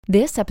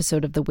This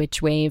episode of The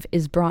Witch Wave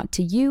is brought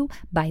to you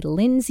by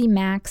Lindsay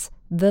Mack's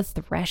The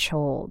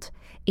Threshold,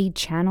 a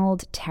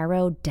channeled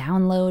tarot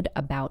download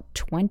about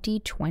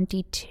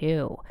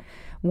 2022,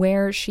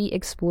 where she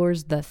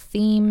explores the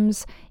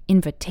themes,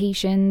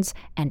 invitations,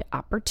 and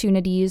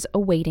opportunities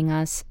awaiting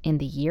us in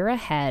the year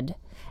ahead,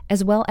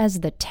 as well as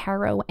the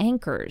tarot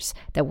anchors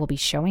that will be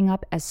showing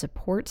up as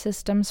support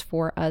systems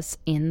for us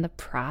in the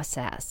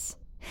process.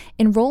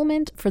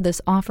 Enrollment for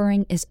this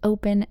offering is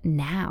open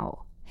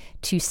now.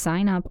 To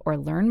sign up or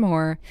learn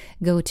more,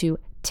 go to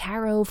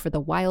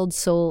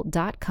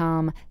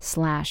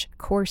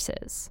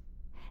tarotforthewildsoul.com/courses.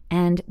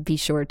 And be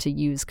sure to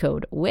use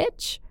code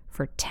WITCH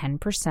for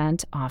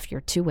 10% off your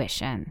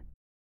tuition.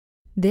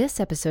 This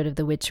episode of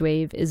The Witch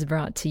Wave is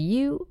brought to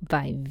you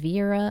by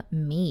Vera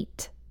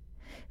Meat.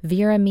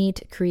 Vera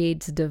Meat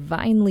creates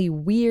divinely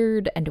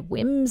weird and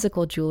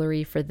whimsical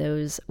jewelry for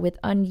those with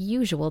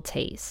unusual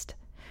taste.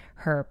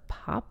 Her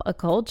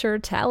pop-culture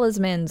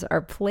talismans are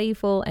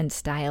playful and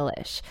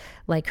stylish,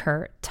 like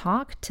her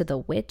Talk to the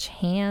Witch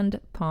Hand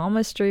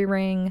palmistry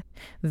ring,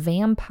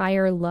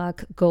 Vampire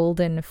Luck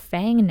golden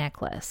fang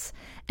necklace,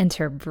 and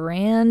her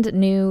brand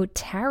new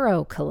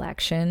tarot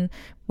collection,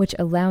 which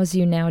allows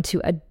you now to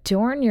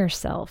adorn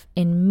yourself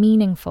in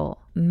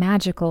meaningful,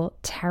 magical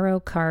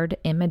tarot card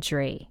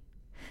imagery.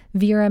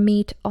 Vera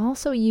Meat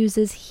also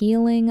uses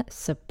healing,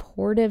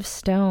 supportive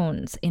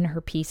stones in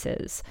her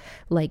pieces,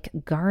 like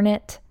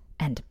garnet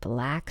and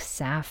black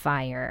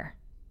sapphire.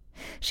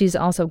 She's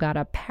also got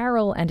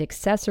apparel and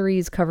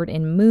accessories covered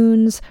in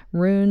moons,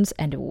 runes,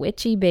 and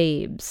witchy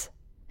babes.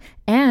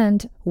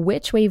 And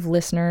Witchwave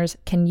listeners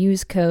can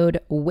use code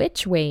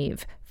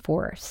WITCHWAVE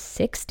for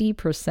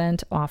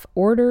 60% off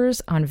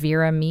orders on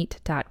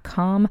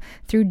verameat.com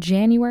through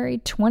January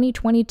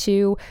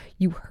 2022.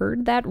 You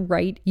heard that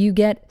right. You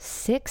get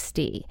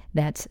 60.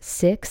 That's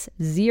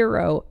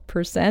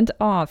 60%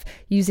 off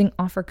using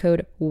offer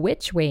code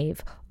WITCHWAVE,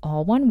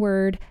 all one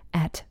word,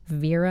 at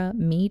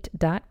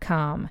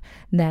verameat.com.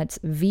 That's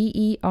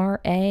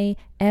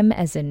VERAM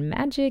as in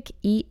magic,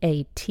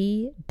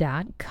 EAT.com.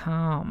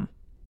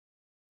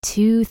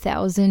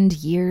 2,000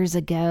 years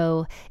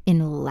ago,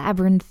 in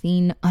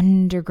labyrinthine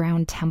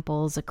underground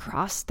temples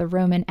across the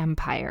Roman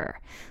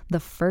Empire, the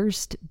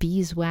first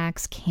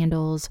beeswax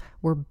candles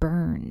were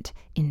burned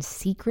in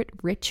secret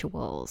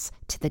rituals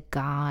to the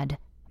god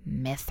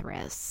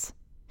Mithras.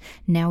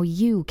 Now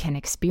you can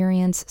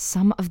experience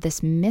some of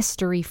this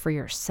mystery for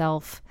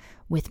yourself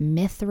with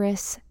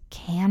Mithras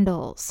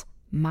candles,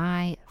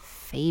 my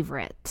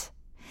favorite.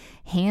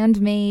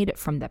 Handmade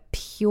from the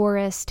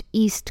purest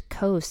East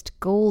Coast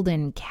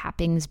golden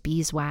cappings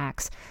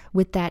beeswax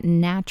with that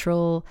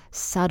natural,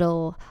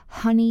 subtle,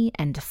 honey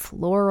and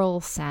floral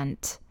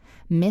scent,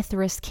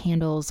 Mithras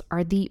candles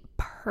are the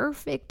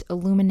perfect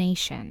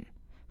illumination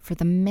for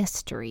the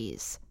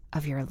mysteries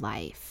of your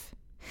life.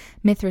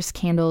 Mithras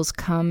candles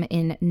come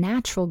in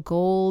natural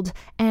gold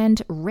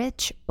and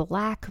rich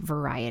black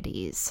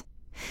varieties.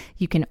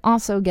 You can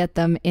also get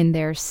them in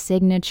their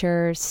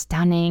signature,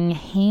 stunning,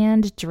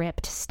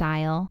 hand-dripped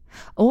style,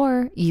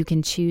 or you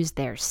can choose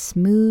their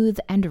smooth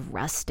and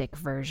rustic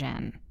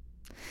version.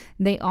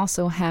 They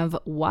also have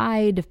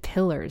wide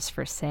pillars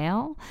for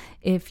sale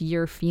if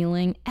you're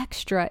feeling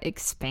extra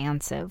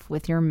expansive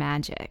with your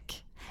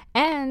magic.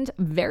 And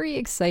very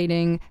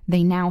exciting,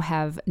 they now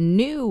have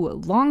new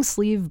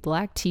long-sleeve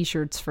black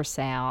t-shirts for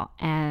sale,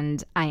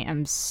 and I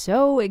am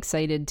so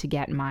excited to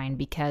get mine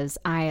because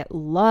I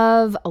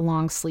love a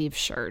long-sleeve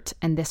shirt,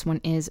 and this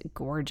one is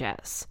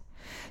gorgeous.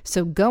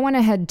 So go on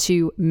ahead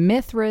to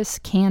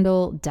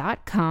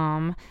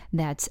mithrascandle.com,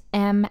 that's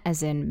M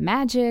as in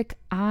magic,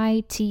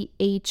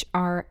 ITHRAS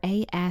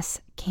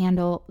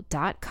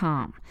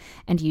candle.com,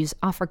 and use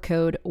offer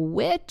code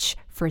WITCH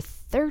for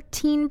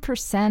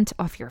 13%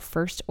 off your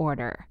first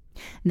order.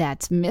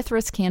 That's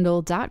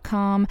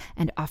mithrascandle.com,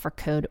 and offer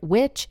code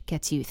WITCH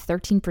gets you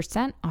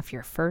 13% off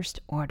your first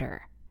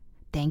order.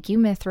 Thank you,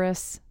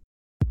 Mithras.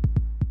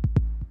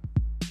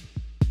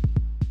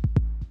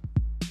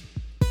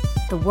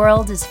 The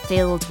world is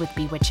filled with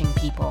bewitching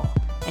people,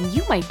 and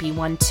you might be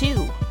one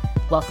too.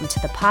 Welcome to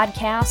the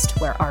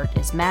podcast where art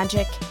is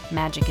magic,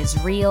 magic is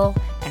real,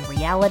 and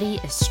reality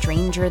is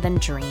stranger than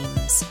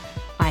dreams.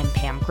 I'm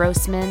Pam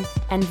Grossman,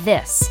 and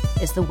this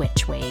is The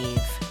Witch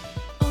Wave.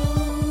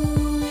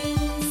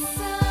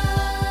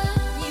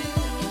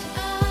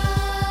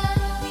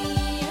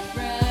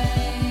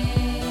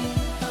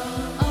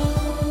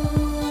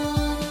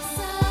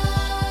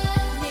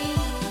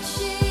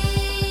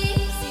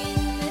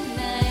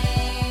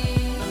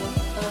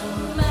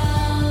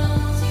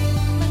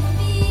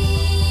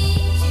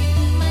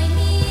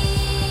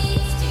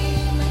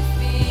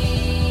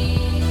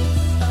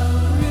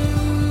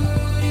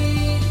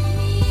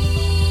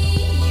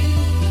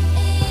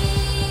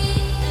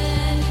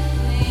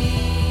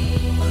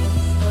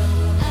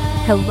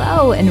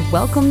 Hello and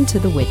welcome to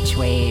The Witch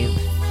Wave.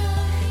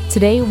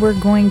 Today we're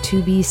going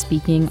to be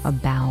speaking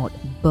about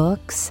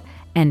books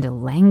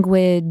and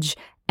language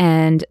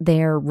and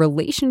their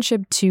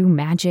relationship to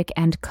magic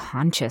and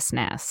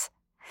consciousness.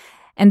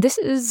 And this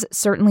is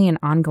certainly an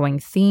ongoing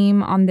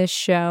theme on this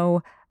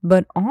show,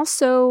 but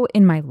also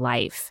in my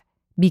life,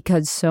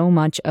 because so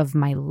much of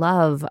my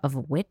love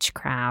of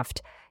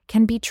witchcraft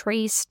can be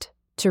traced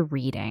to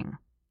reading.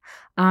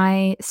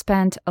 I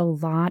spent a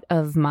lot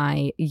of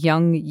my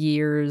young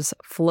years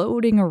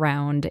floating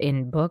around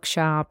in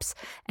bookshops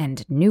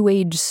and New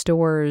Age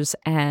stores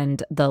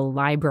and the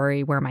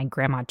library where my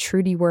grandma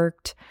Trudy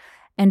worked.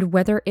 And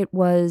whether it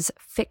was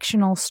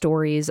fictional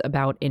stories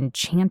about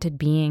enchanted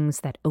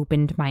beings that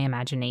opened my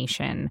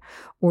imagination,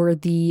 or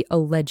the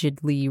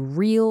allegedly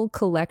real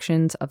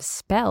collections of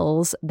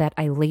spells that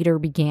I later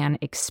began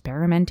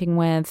experimenting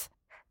with,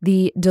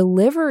 the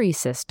delivery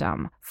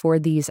system for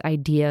these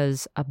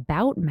ideas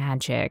about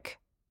magic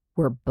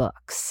were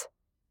books.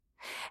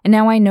 And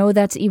now I know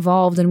that's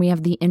evolved and we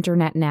have the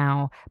internet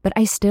now, but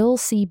I still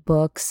see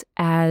books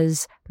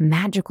as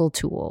magical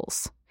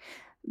tools.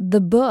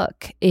 The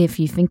book, if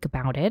you think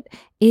about it,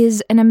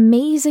 is an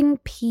amazing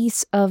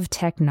piece of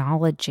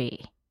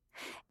technology.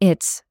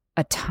 It's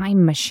a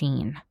time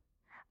machine,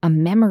 a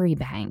memory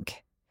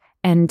bank,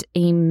 and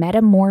a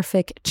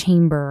metamorphic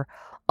chamber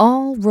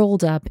all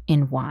rolled up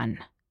in one.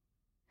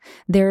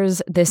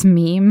 There's this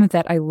meme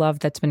that I love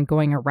that's been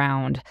going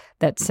around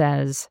that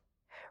says,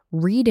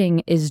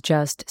 "Reading is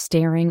just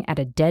staring at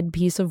a dead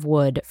piece of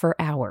wood for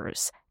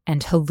hours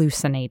and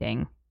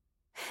hallucinating."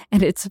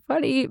 And it's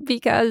funny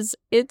because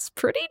it's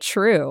pretty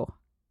true.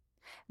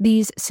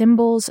 These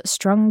symbols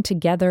strung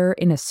together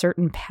in a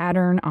certain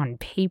pattern on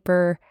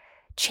paper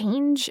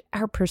change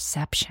our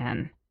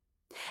perception.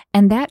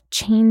 And that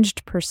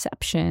changed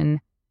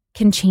perception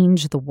can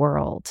change the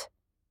world.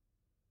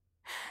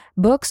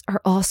 Books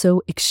are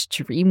also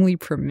extremely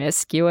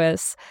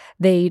promiscuous.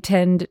 They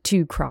tend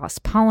to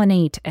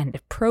cross-pollinate and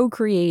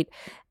procreate,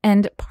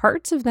 and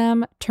parts of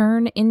them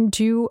turn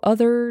into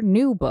other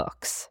new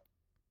books.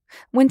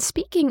 When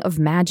speaking of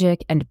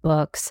magic and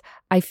books,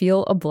 I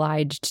feel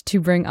obliged to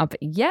bring up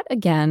yet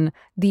again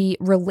the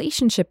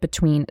relationship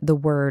between the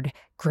word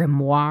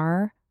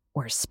grimoire,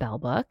 or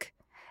spellbook,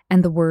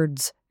 and the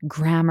words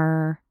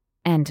grammar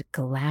and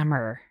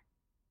glamour.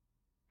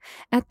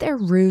 At their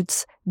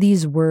roots,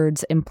 these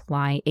words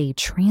imply a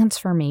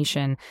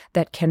transformation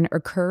that can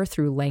occur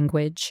through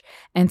language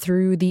and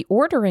through the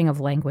ordering of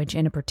language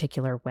in a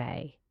particular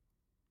way.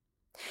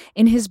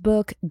 In his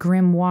book,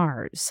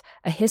 Grimoires,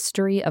 A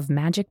History of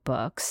Magic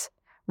Books,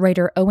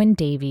 writer Owen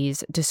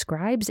Davies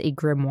describes a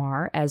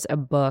grimoire as a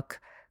book,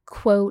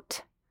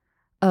 quote,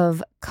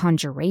 of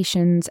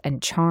conjurations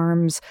and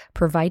charms,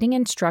 providing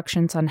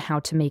instructions on how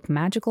to make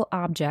magical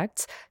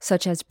objects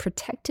such as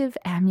protective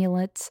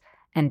amulets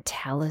and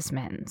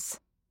talismans,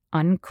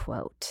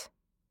 unquote.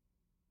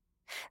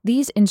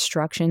 These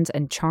instructions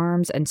and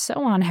charms and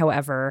so on,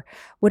 however,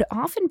 would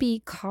often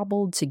be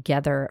cobbled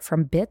together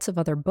from bits of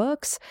other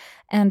books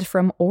and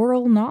from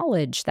oral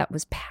knowledge that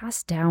was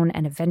passed down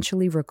and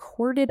eventually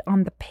recorded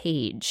on the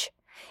page,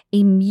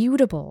 a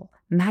mutable,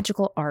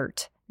 magical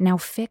art now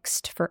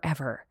fixed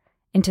forever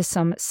into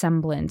some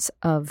semblance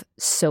of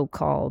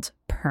so-called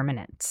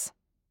permanence.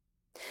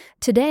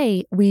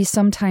 Today, we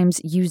sometimes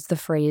use the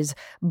phrase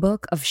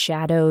Book of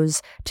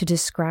Shadows to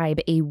describe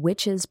a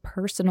witch's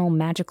personal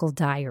magical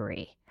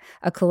diary,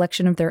 a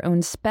collection of their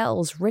own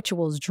spells,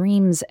 rituals,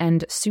 dreams,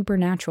 and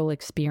supernatural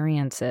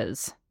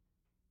experiences.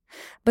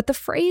 But the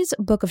phrase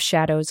Book of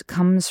Shadows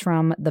comes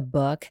from the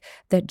book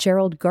that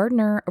Gerald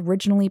Gardner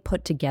originally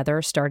put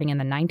together starting in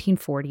the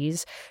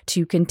 1940s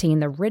to contain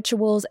the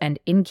rituals and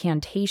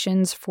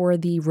incantations for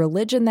the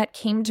religion that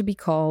came to be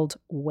called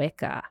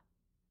Wicca.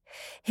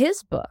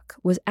 His book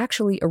was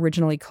actually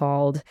originally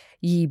called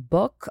Ye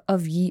Book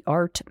of Ye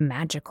Art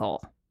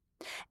Magical.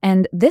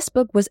 And this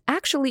book was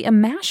actually a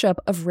mashup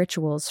of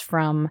rituals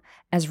from,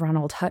 as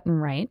Ronald Hutton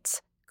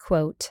writes,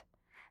 quote,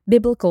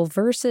 biblical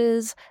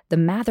verses, the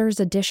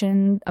Mather's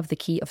edition of the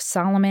Key of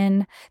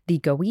Solomon, the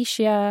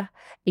Goetia,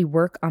 a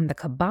work on the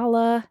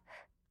Kabbalah,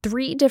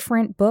 3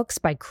 different books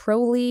by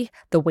Crowley,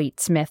 the Waite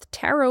Smith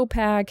Tarot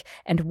Pack,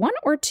 and 1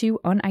 or 2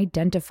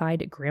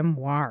 unidentified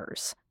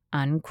grimoires,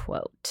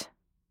 unquote.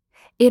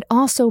 It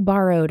also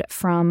borrowed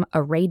from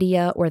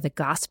Aradia or the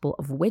Gospel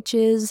of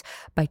Witches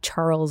by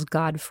Charles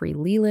Godfrey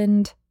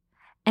Leland,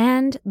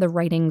 and the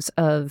writings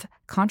of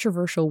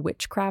controversial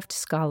witchcraft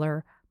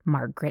scholar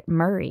Margaret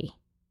Murray.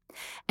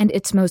 And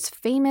its most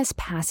famous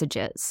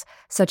passages,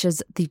 such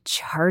as the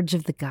Charge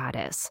of the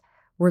Goddess,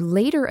 were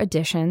later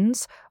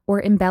additions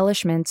or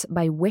embellishments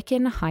by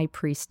Wiccan high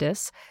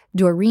priestess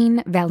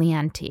Doreen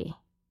Valianti.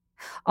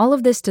 All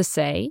of this to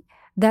say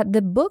that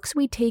the books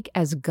we take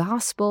as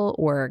gospel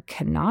or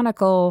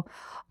canonical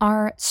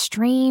are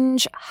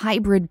strange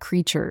hybrid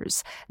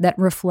creatures that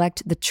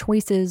reflect the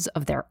choices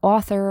of their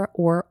author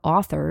or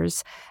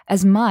authors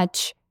as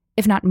much,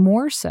 if not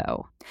more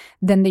so,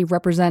 than they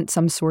represent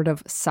some sort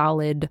of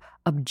solid,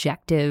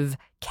 objective,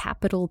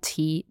 capital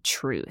T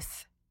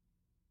truth.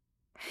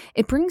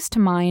 It brings to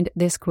mind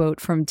this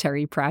quote from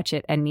Terry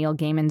Pratchett and Neil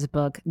Gaiman's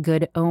book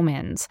Good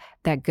Omens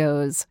that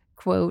goes,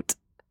 quote,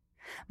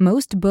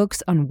 most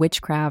books on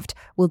witchcraft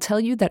will tell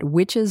you that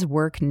witches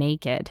work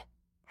naked.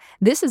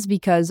 This is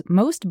because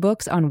most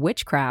books on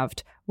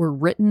witchcraft were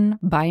written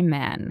by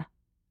men,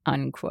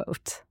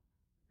 unquote.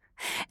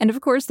 And of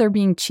course, they're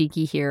being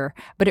cheeky here,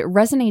 but it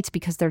resonates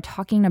because they're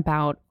talking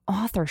about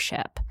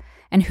authorship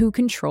and who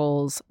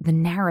controls the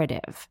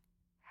narrative.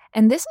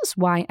 And this is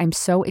why I'm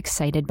so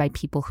excited by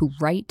people who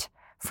write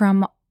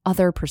from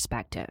other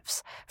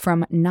perspectives,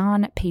 from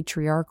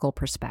non-patriarchal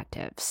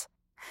perspectives,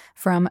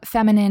 from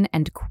feminine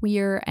and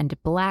queer and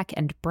black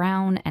and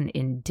brown and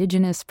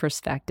indigenous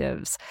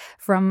perspectives,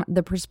 from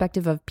the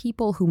perspective of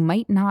people who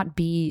might not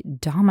be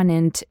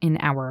dominant in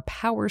our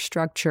power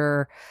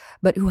structure,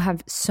 but who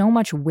have so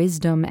much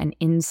wisdom and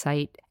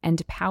insight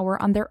and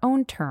power on their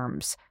own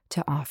terms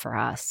to offer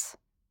us.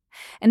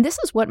 And this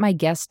is what my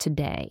guest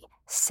today,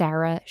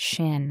 Sarah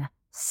Shin,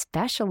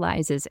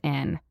 specializes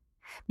in,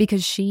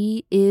 because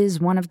she is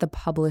one of the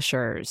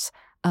publishers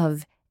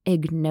of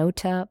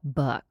Ignota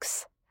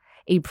Books,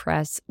 a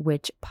press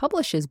which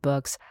publishes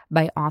books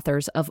by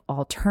authors of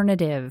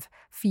alternative,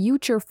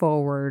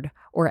 future-forward,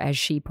 or as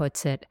she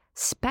puts it,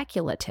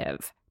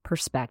 speculative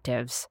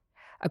perspectives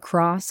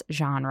across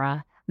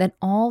genre that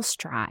all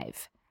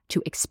strive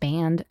to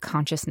expand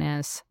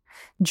consciousness,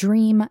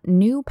 dream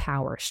new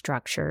power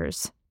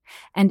structures,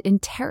 and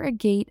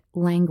interrogate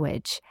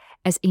language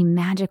as a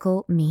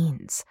magical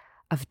means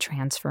of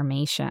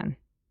transformation.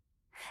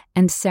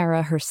 And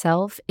Sarah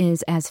herself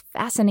is as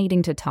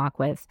fascinating to talk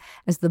with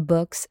as the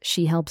books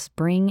she helps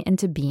bring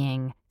into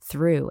being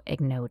through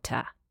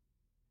Ignota.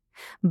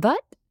 But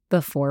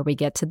before we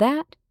get to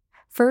that,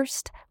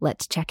 first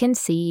let's check and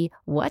see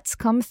what's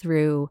come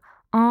through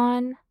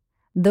on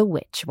the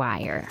Witch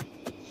Wire.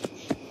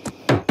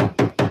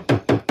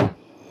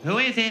 Who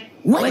is it?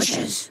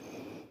 Witches.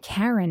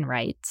 Karen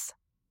writes,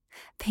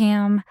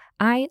 Pam,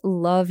 I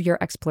love your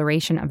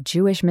exploration of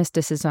Jewish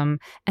mysticism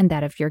and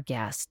that of your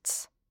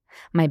guests.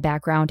 My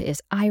background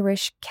is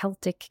Irish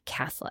Celtic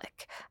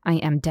Catholic. I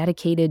am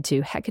dedicated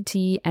to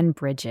Hecate and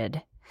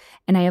Brigid,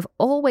 and I have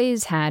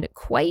always had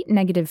quite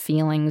negative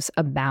feelings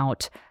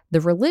about the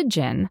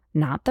religion,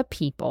 not the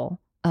people,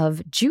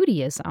 of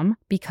Judaism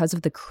because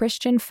of the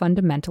Christian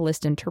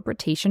fundamentalist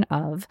interpretation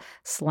of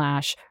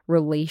 /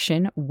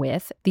 relation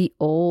with the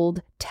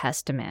Old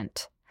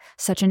Testament.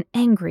 Such an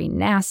angry,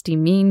 nasty,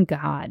 mean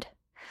God.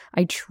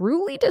 I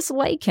truly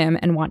dislike him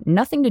and want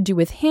nothing to do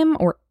with him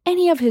or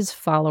any of his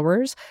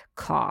followers,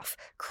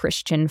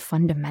 Christian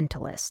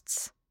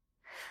fundamentalists.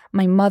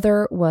 My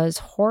mother was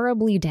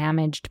horribly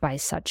damaged by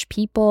such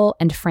people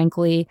and,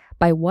 frankly,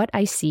 by what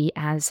I see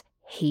as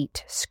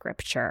hate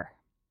scripture.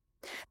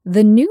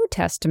 The New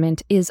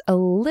Testament is a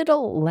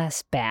little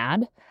less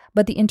bad,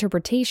 but the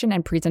interpretation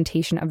and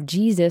presentation of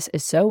Jesus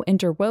is so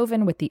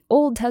interwoven with the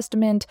Old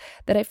Testament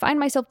that I find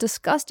myself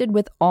disgusted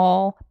with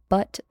all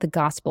but the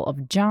Gospel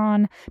of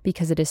John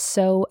because it is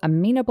so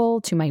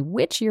amenable to my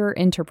witchier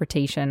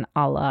interpretation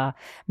a la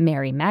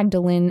Mary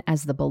Magdalene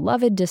as the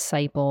beloved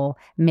disciple,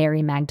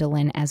 Mary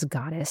Magdalene as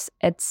goddess,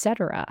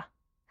 etc.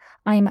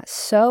 I'm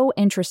so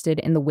interested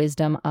in the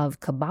wisdom of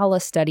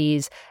Kabbalah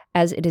studies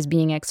as it is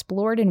being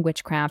explored in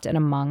witchcraft and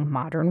among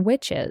modern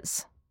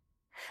witches.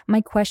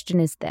 My question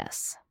is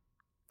this.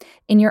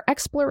 In your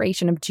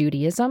exploration of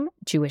Judaism,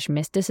 Jewish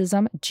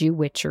mysticism,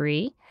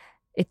 Jewitchery,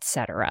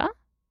 etc.,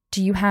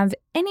 do you have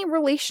any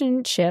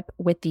relationship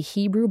with the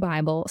Hebrew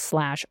Bible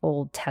 /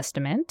 Old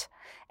Testament?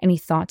 Any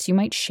thoughts you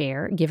might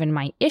share given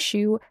my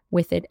issue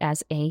with it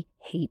as a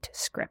hate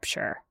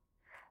scripture?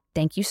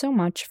 Thank you so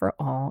much for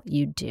all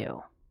you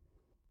do.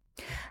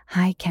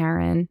 Hi,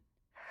 Karen.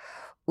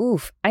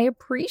 I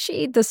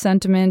appreciate the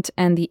sentiment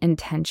and the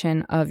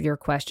intention of your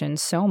question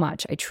so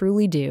much. I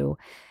truly do.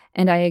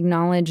 And I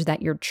acknowledge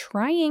that you're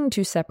trying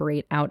to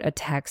separate out a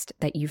text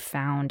that you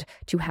found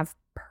to have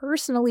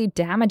personally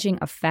damaging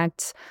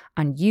effects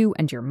on you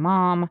and your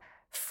mom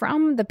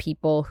from the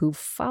people who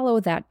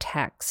follow that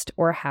text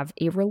or have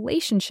a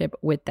relationship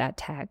with that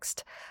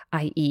text,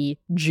 i.e.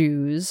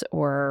 Jews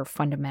or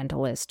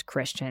fundamentalist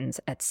Christians,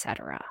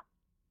 etc.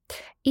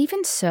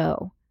 Even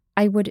so,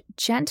 I would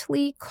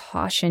gently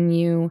caution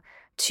you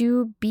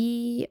to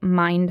be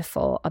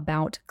mindful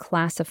about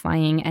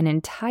classifying an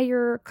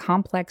entire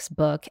complex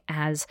book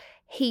as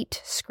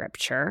hate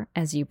scripture,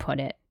 as you put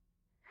it.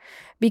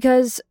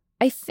 Because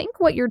I think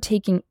what you're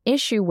taking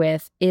issue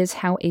with is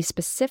how a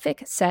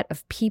specific set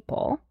of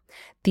people,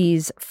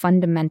 these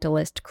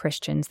fundamentalist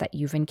Christians that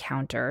you've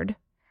encountered,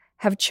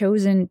 have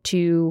chosen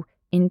to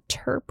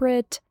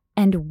interpret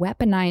and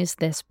weaponize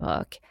this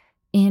book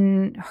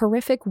in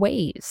horrific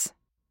ways.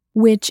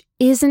 Which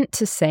isn't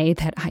to say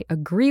that I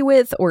agree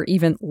with or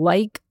even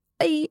like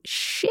a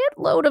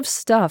shitload of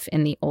stuff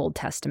in the Old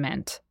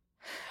Testament.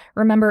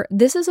 Remember,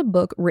 this is a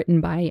book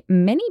written by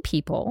many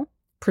people,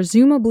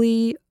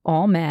 presumably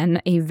all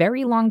men, a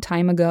very long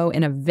time ago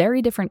in a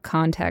very different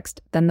context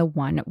than the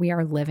one we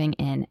are living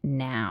in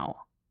now.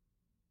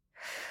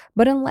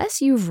 But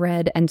unless you've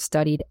read and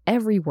studied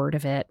every word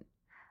of it,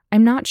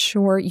 I'm not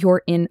sure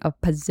you're in a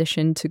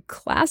position to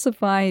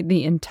classify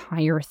the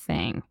entire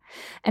thing.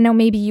 And now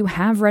maybe you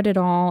have read it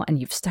all and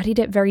you've studied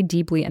it very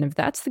deeply, and if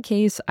that's the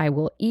case, I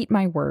will eat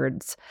my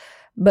words.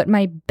 But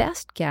my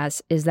best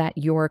guess is that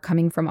you're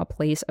coming from a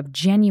place of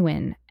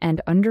genuine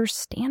and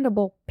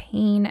understandable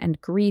pain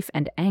and grief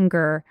and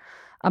anger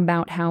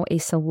about how a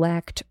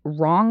select,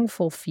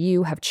 wrongful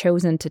few have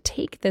chosen to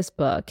take this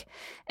book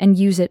and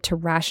use it to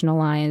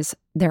rationalize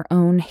their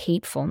own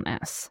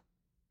hatefulness.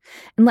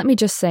 And let me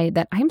just say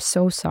that I'm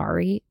so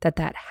sorry that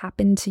that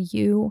happened to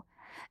you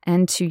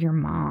and to your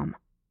mom.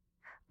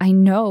 I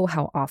know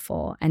how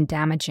awful and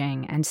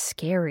damaging and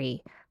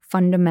scary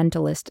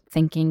fundamentalist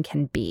thinking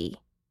can be.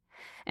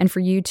 And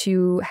for you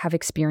to have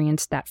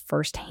experienced that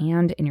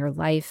firsthand in your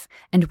life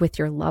and with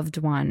your loved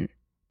one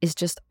is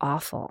just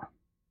awful.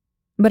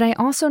 But I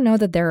also know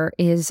that there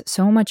is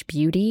so much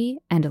beauty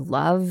and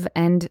love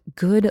and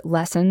good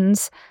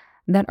lessons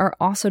that are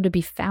also to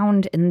be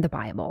found in the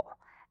Bible.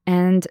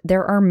 And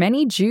there are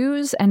many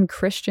Jews and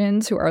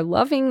Christians who are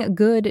loving,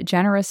 good,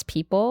 generous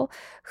people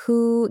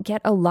who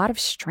get a lot of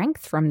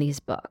strength from these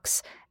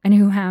books and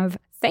who have,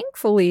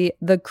 thankfully,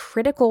 the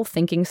critical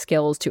thinking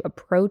skills to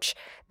approach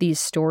these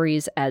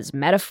stories as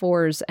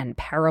metaphors and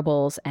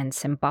parables and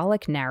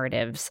symbolic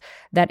narratives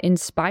that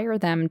inspire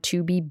them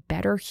to be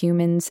better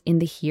humans in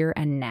the here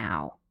and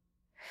now.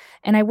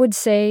 And I would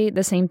say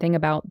the same thing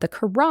about the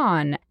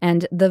Quran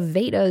and the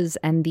Vedas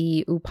and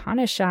the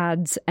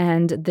Upanishads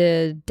and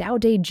the Tao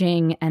Te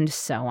Ching and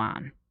so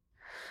on.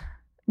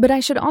 But I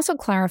should also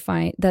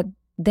clarify that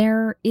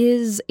there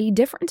is a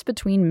difference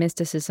between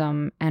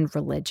mysticism and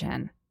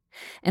religion.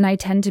 And I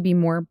tend to be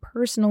more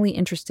personally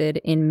interested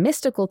in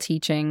mystical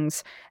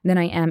teachings than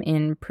I am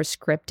in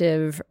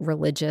prescriptive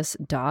religious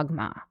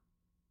dogma.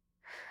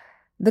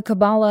 The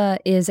Kabbalah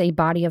is a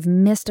body of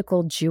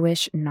mystical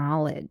Jewish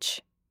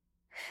knowledge.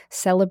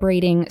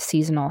 Celebrating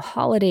seasonal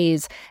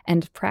holidays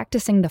and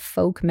practicing the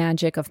folk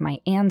magic of my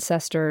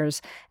ancestors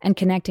and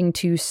connecting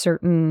to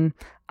certain,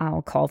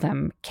 I'll call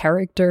them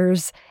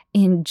characters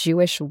in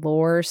Jewish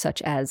lore,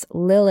 such as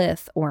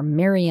Lilith or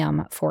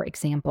Miriam, for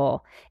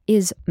example,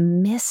 is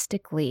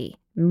mystically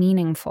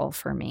meaningful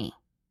for me.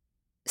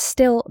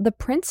 Still, the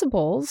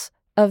principles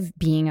of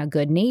being a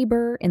good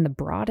neighbor in the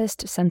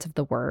broadest sense of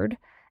the word,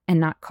 and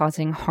not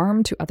causing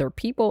harm to other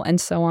people and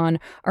so on,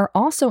 are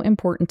also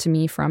important to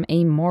me from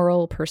a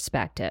moral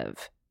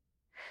perspective.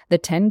 The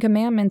 10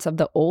 Commandments of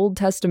the Old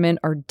Testament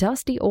are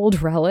dusty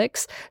old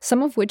relics,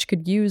 some of which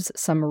could use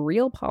some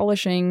real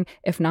polishing,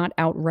 if not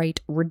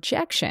outright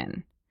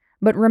rejection.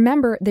 But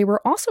remember, they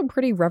were also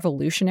pretty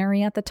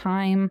revolutionary at the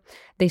time.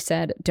 They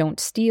said, don't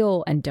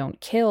steal and don't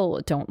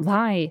kill, don't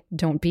lie,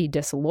 don't be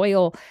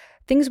disloyal.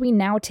 Things we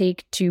now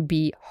take to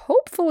be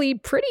hopefully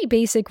pretty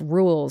basic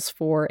rules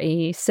for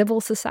a civil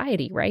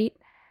society, right?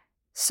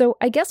 So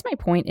I guess my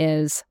point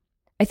is,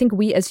 I think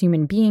we as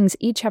human beings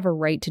each have a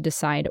right to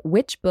decide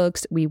which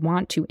books we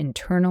want to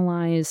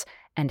internalize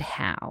and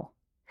how.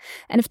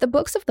 And if the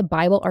books of the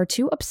Bible are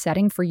too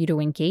upsetting for you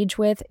to engage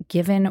with,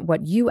 given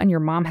what you and your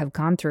mom have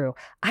gone through,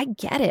 I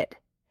get it.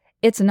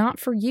 It's not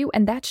for you,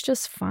 and that's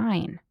just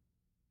fine.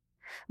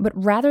 But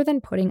rather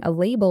than putting a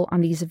label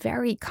on these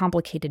very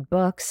complicated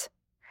books,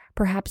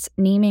 perhaps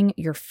naming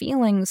your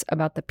feelings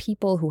about the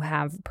people who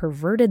have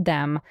perverted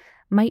them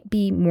might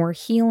be more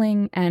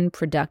healing and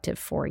productive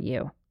for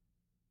you.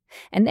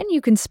 And then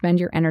you can spend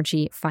your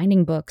energy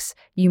finding books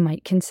you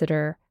might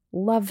consider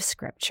love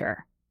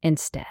scripture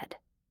instead.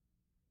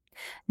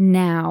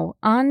 Now,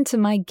 on to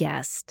my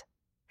guest.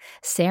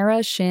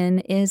 Sarah Shin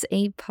is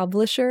a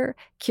publisher,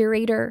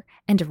 curator,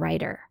 and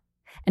writer.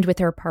 And with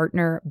her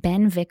partner,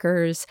 Ben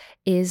Vickers,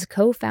 is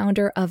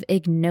co-founder of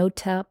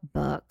Ignota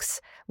Books,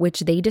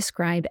 which they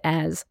describe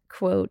as,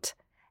 quote,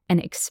 an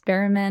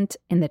experiment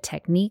in the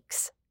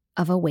techniques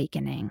of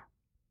awakening.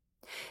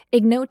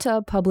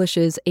 Ignota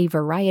publishes a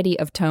variety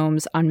of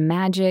tomes on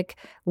magic,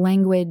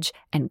 language,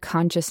 and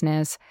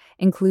consciousness,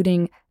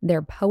 including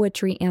their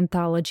poetry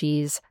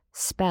anthologies,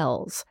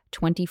 Spells,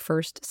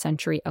 21st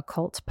Century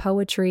Occult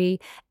Poetry,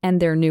 and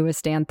their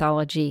newest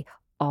anthology,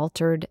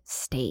 Altered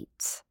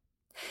States.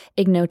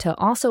 Ignota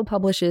also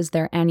publishes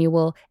their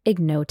annual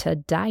Ignota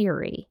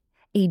Diary,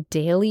 a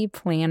daily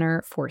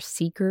planner for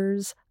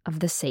seekers of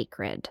the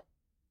sacred.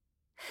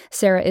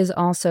 Sarah is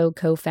also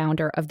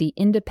co-founder of the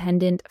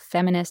independent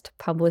feminist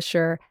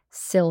publisher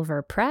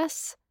Silver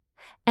Press,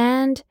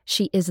 and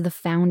she is the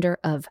founder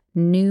of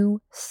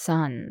New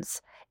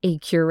Suns, a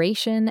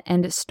curation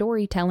and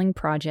storytelling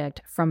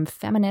project from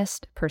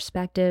feminist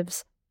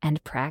perspectives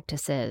and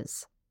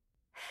practices.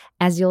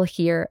 As you'll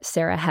hear,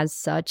 Sarah has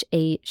such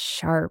a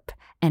sharp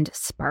and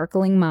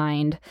sparkling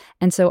mind,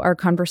 and so our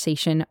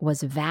conversation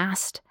was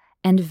vast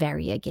and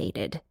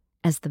variegated,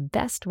 as the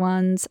best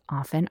ones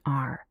often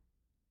are.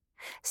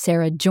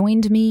 Sarah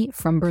joined me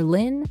from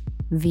Berlin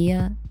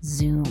via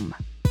Zoom.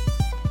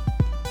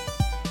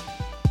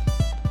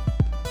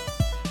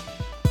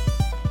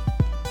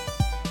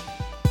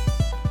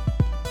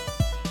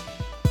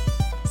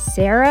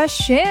 Sarah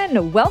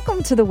Shin,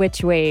 welcome to the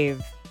Witch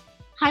Wave.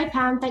 Hi,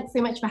 Pam. Thanks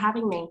so much for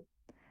having me.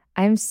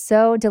 I'm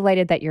so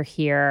delighted that you're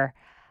here.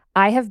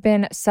 I have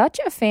been such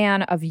a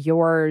fan of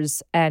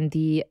yours and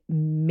the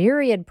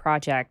myriad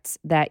projects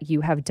that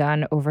you have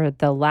done over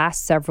the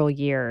last several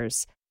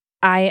years.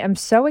 I am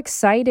so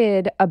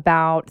excited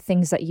about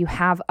things that you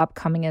have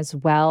upcoming as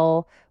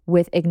well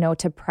with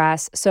Ignota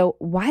Press. So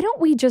why don't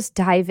we just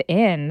dive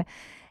in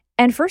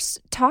and first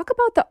talk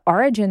about the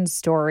origin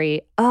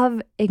story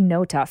of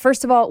Ignota?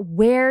 First of all,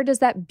 where does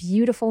that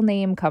beautiful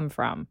name come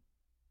from?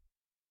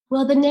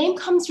 Well, the name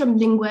comes from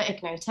lingua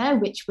ignota,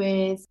 which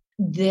was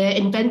the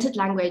invented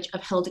language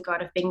of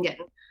Hildegard of Bingen.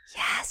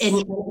 Yes.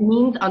 It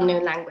means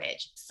unknown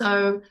language.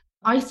 So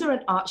I saw an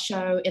art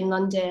show in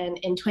London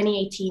in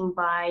 2018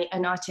 by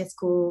an artist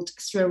called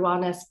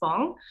Sriwana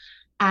Spong.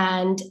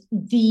 And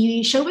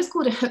the show was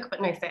called A Hook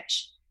But No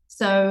Fish.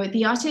 So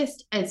the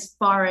artist, as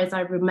far as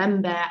I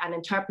remember and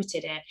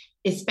interpreted it,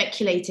 is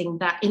speculating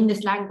that in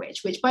this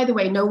language, which by the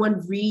way, no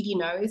one really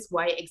knows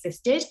why it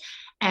existed,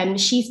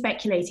 she's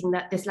speculating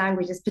that this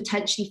language is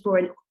potentially for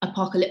an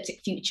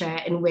apocalyptic future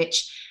in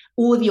which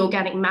all the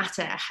organic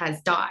matter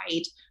has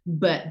died,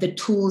 but the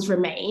tools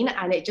remain.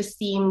 And it just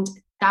seemed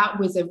that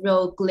was a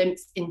real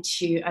glimpse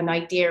into an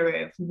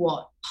idea of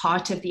what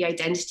part of the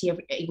identity of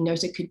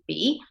Ignota could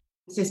be.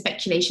 So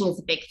speculation is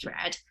a big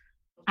thread.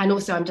 And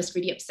also, I'm just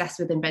really obsessed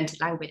with invented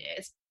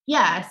languages.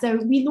 Yeah, so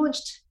we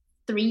launched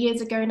 3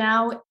 years ago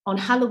now on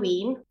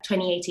Halloween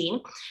 2018.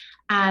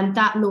 And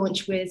that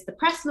launch was the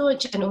press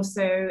launch and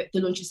also the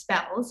launch of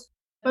Spells.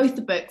 Both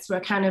the books were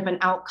kind of an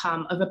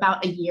outcome of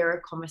about a year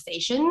of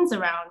conversations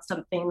around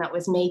something that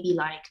was maybe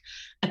like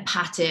a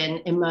pattern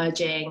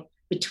emerging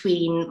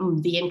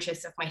between the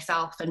interests of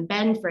myself and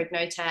Ben for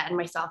Ignota and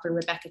myself and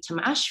Rebecca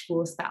Tamash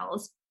for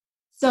Spells.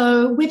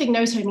 So with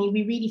Ignota, I mean,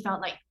 we really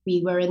felt like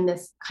we were in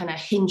this kind of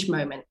hinge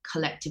moment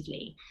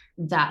collectively,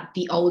 that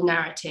the old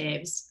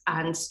narratives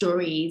and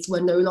stories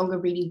were no longer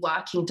really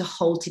working to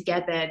hold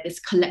together this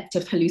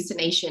collective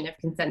hallucination of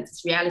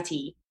consensus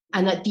reality,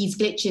 and that these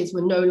glitches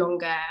were no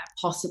longer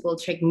possible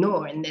to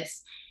ignore in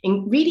this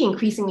really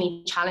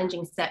increasingly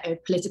challenging set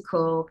of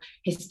political,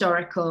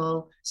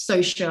 historical,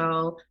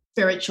 social,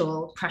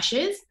 spiritual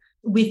pressures,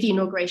 with the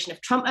inauguration of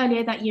Trump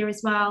earlier that year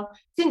as well.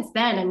 Since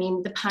then, I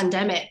mean, the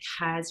pandemic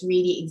has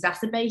really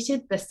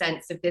exacerbated the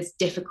sense of this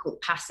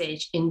difficult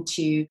passage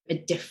into a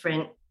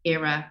different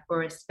era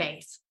or a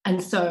space.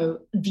 And so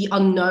the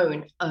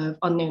unknown of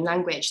unknown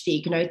language, the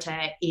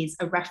Ignota, is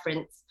a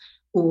reference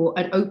or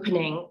an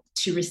opening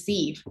to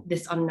receive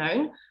this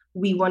unknown.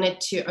 We wanted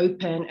to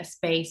open a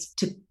space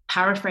to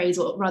paraphrase,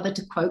 or rather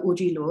to quote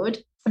Audre Lorde,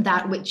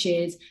 that which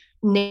is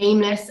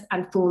nameless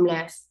and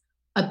formless,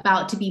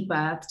 about to be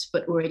birthed,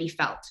 but already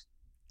felt.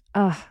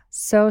 Oh,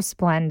 so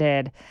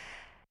splendid.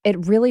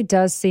 It really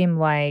does seem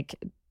like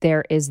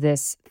there is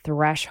this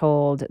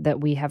threshold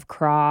that we have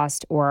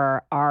crossed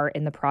or are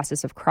in the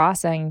process of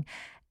crossing.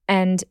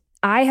 And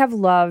I have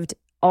loved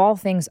all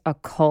things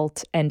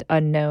occult and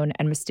unknown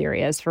and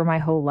mysterious for my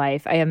whole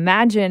life. I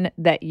imagine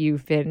that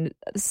you've been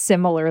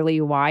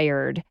similarly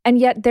wired. And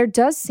yet there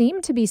does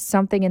seem to be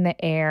something in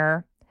the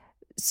air,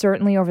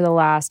 certainly over the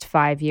last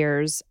 5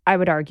 years, I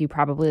would argue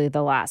probably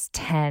the last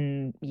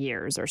 10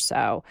 years or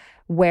so,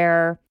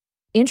 where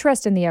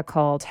interest in the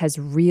occult has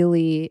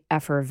really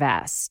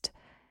effervesced.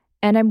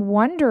 And I'm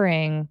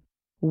wondering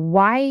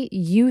why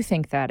you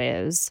think that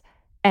is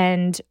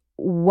and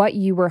what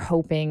you were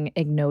hoping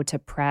Ignota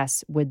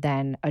Press would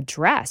then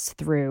address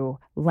through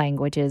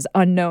languages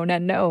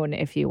unknown,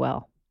 if you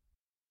will.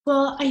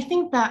 Well, I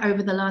think that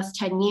over the last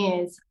 10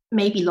 years,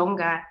 maybe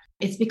longer,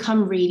 it's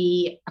become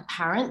really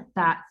apparent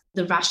that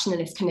the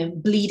rationalist kind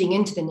of bleeding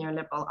into the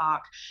neoliberal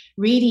arc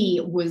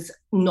really was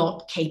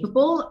not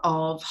capable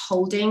of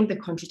holding the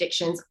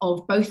contradictions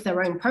of both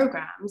their own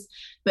programs,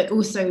 but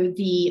also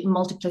the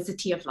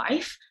multiplicity of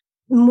life.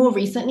 More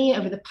recently,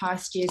 over the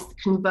past years, the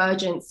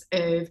convergence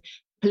of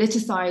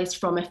politicized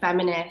from a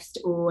feminist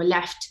or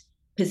left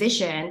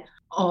position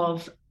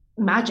of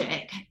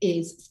magic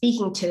is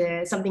speaking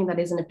to something that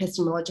is an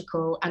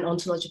epistemological and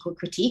ontological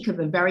critique of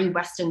a very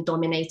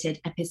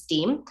Western-dominated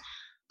episteme.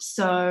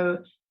 So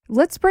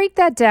let's break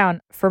that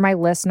down for my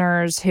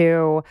listeners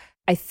who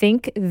I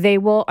think they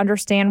will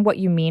understand what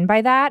you mean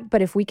by that.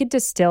 But if we could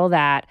distill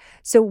that.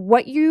 So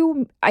what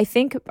you, I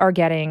think, are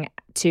getting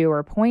to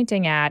or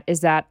pointing at is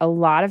that a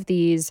lot of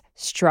these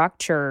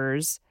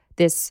structures,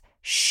 this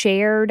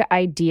shared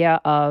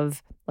idea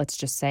of, let's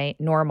just say,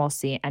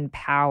 normalcy and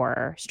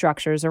power,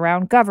 structures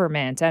around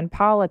government and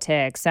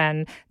politics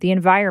and the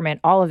environment,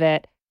 all of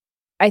it,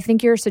 I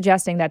think you're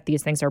suggesting that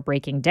these things are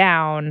breaking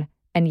down.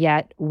 And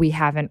yet we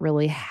haven't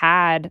really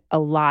had a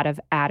lot of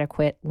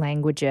adequate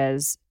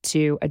languages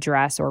to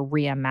address or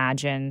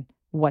reimagine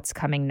what's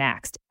coming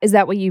next. Is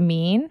that what you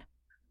mean?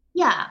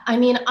 Yeah, I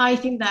mean, I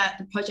think that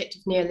the project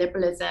of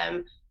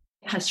neoliberalism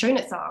has shown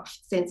itself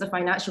since the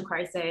financial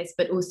crisis,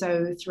 but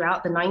also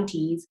throughout the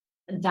 90s,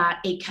 that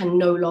it can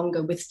no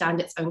longer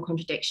withstand its own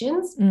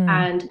contradictions.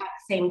 And at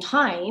the same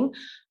time,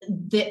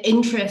 the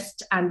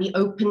interest and the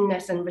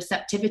openness and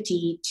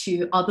receptivity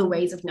to other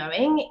ways of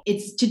knowing,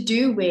 it's to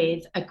do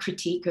with a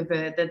critique of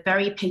the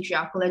very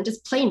patriarchal and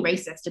just plain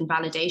racist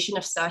invalidation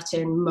of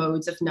certain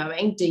modes of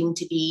knowing deemed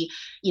to be,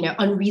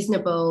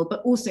 unreasonable,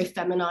 but also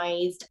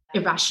feminized,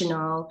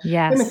 irrational,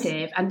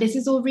 primitive. And this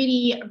is all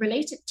really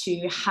related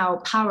to how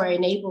power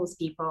enables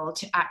people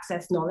to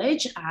access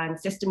knowledge and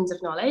systems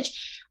of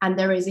knowledge. And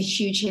there is a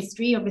huge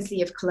history,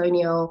 obviously, of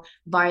colonial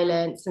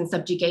violence and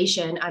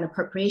subjugation and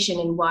appropriation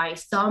in why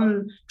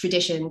some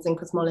traditions and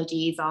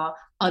cosmologies are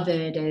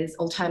othered as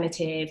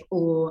alternative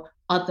or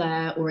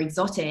other or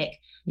exotic.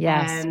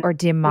 Yes, or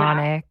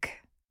demonic.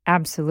 Yeah.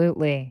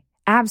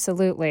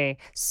 Absolutely.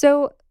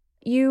 So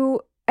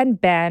you and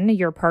Ben,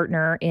 your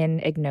partner in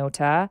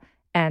Ignota,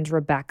 and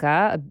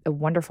Rebecca, a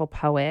wonderful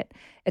poet,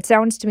 it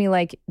sounds to me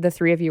like the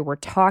three of you were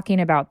talking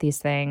about these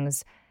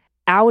things.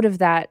 Out of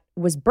that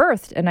was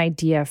birthed an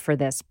idea for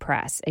this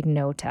press,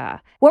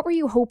 Ignota. What were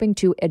you hoping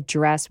to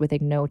address with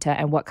Ignota,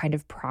 and what kind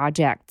of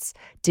projects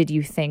did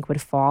you think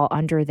would fall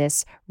under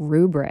this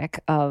rubric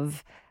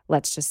of,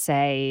 let's just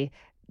say,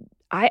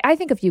 I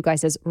think of you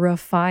guys as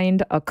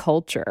refined a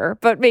culture,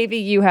 but maybe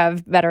you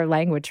have better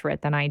language for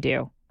it than I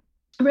do.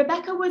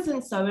 Rebecca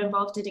wasn't so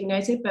involved in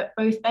Ignota, but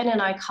both Ben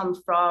and I come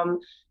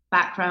from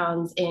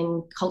backgrounds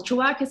in cultural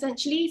work,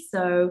 essentially.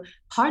 So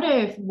part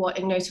of what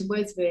Ignota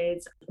was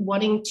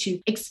wanting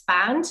to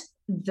expand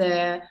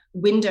the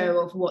window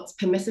of what's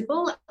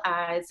permissible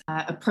as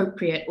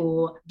appropriate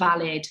or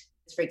valid.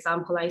 For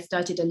example, I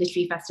started a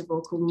literary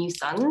festival called New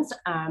Suns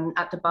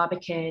at the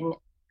Barbican,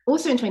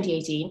 also in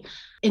 2018.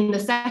 In the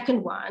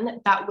second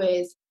one, that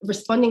was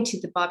responding to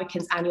the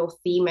Barbican's annual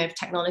theme of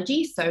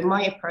technology. So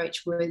my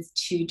approach was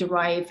to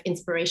derive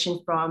inspiration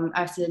from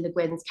Ursula Le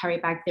Guin's carry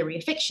bag theory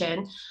of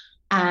fiction.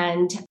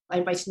 And I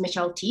invited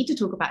Michelle T to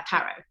talk about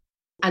tarot.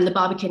 And the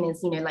Barbican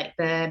is, like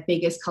the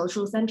biggest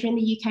cultural center in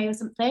the UK or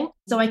something.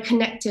 So I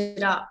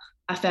connected up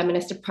a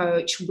feminist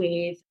approach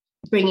with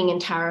bringing in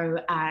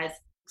tarot as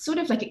sort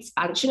of like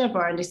expansion of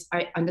our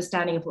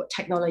understanding of what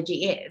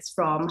technology is,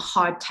 from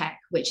hard tech,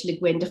 which Le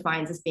Guin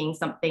defines as being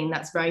something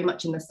that's very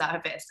much in the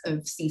service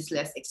of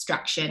ceaseless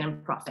extraction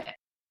and profit.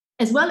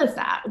 As well as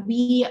that,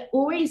 we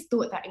always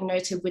thought that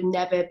Ignota would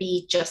never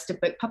be just a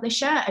book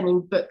publisher. I mean,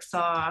 books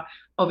are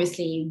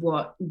obviously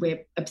what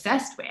we're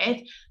obsessed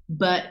with,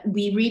 but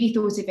we really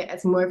thought of it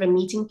as more of a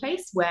meeting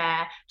place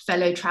where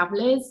fellow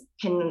travelers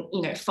can,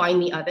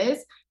 find the others.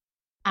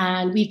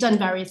 And we've done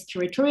various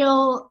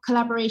curatorial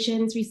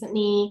collaborations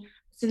recently.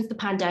 Since the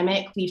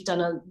pandemic, we've done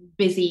a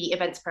busy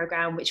events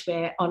program, which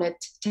we're honored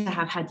to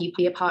have had you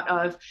be a part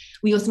of.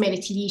 We also made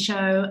a TV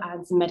show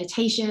and some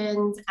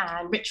meditations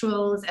and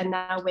rituals. And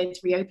now with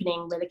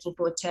reopening, we're looking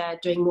forward to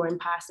doing more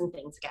in-person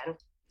things again.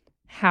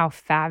 How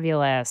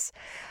fabulous.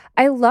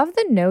 I love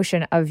the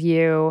notion of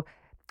you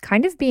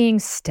kind of being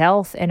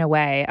stealth in a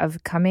way,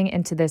 of coming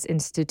into this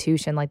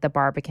institution like the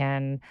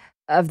Barbican,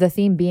 of the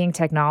theme being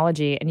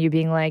technology, and you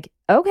being like,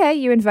 okay,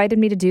 you invited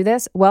me to do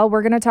this. Well,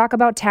 we're going to talk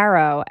about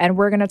tarot, and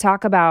we're going to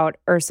talk about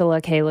Ursula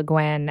K. Le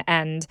Guin,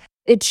 and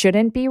it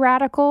shouldn't be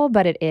radical,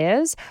 but it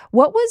is.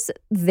 What was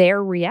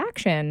their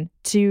reaction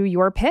to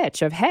your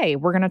pitch of, hey,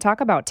 we're going to talk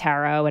about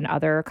tarot and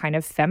other kind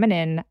of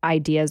feminine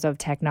ideas of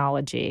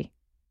technology?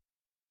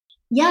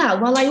 Yeah,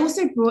 well, I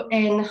also brought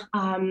in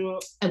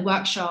a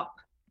workshop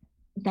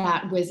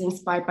that was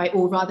inspired by,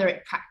 or rather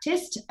it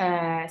practiced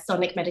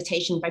sonic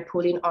meditation by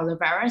Pauline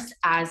Oliveros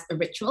as a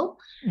ritual.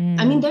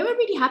 I mean, they were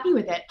really happy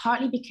with it,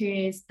 partly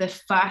because the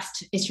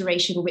first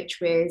iteration, which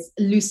was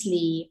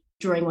loosely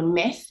drawing on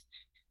myth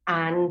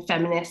and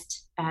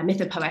feminist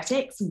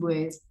mythopoetics,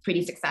 was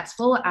pretty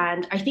successful.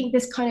 And I think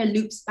this kind of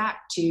loops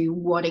back to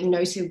what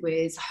Ignota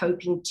was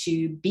hoping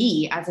to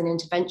be as an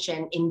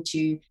intervention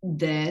into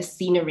the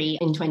scenery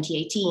in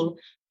 2018.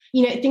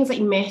 Things like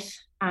myth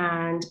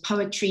and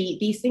poetry,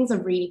 these things are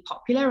really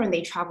popular and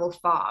they travel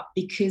far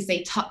because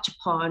they touch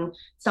upon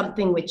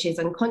something which is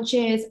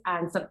unconscious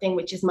and something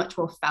which is much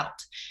more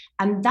felt.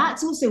 And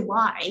that's also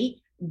why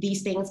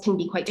these things can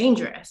be quite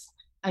dangerous.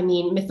 I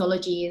mean,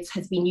 mythology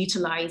has been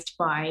utilized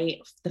by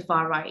the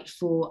far right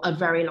for a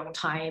very long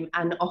time,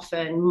 and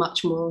often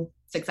much more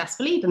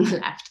successfully than the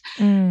left.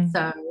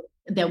 So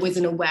there was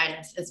an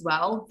awareness as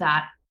well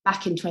that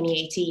back in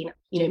 2018,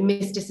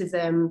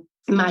 mysticism,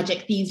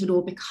 magic, these would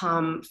all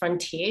become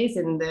frontiers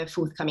in the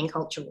forthcoming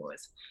culture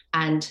wars.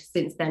 And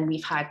since then,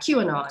 we've had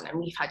QAnon and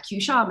we've had Q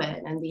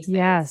Shaman and these things.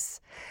 Yes.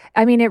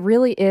 I mean, it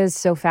really is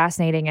so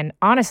fascinating. And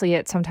honestly,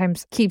 it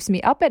sometimes keeps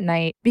me up at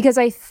night because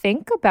I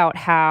think about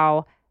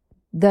how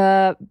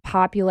the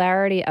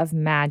popularity of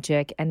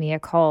magic and the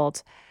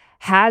occult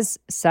has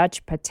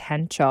such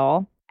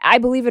potential. I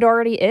believe it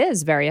already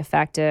is very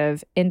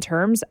effective in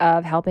terms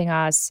of helping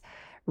us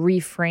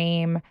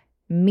reframe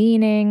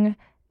meaning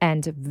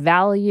and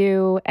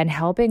value, and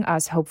helping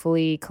us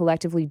hopefully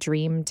collectively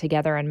dream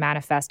together and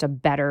manifest a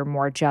better,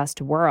 more just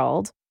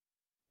world.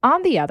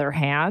 On the other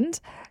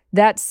hand,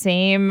 that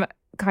same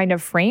kind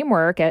of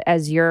framework,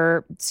 as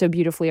you're so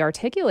beautifully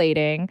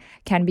articulating,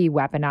 can be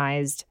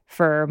weaponized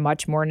for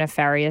much more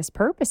nefarious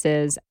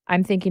purposes.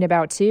 I'm thinking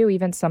about, too,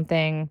 even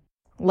something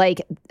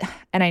like,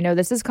 and I know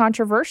this is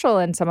controversial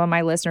and some of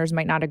my listeners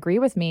might not agree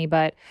with me,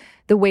 but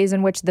the ways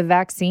in which the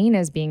vaccine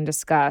is being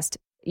discussed.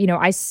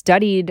 I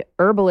studied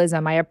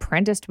herbalism. I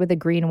apprenticed with a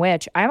green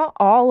witch. I'm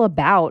all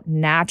about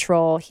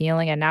natural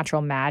healing and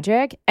natural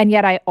magic. And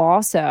yet I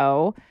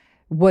also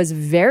was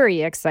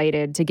very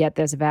excited to get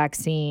this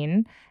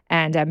vaccine,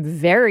 and I'm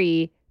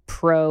very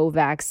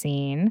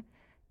pro-vaccine.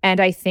 And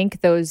I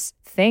think those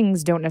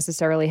things don't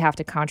necessarily have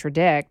to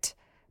contradict,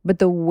 but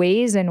the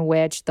ways in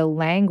which the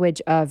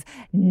language of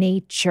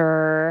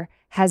nature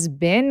has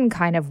been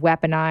kind of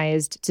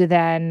weaponized to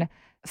then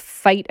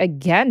fight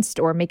against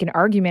or make an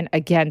argument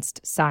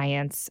against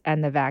science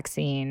and the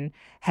vaccine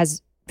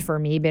has, for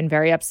me, been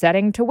very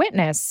upsetting to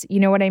witness. You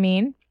know what I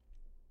mean?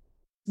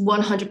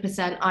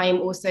 100%. I am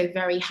also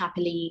very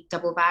happily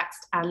double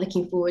vaxxed and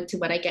looking forward to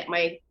when I get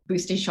my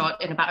booster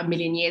shot in about a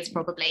million years,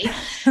 probably.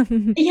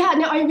 Yeah,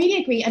 no, I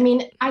really agree. I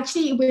mean,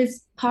 actually, it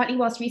was partly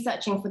whilst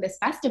researching for this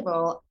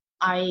festival,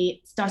 I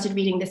started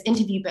reading this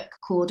interview book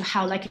called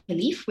How Like a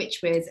Leaf,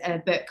 which was a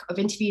book of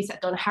interviews that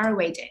Donna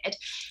Haraway did.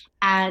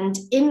 And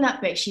in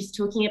that book, she's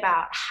talking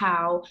about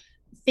how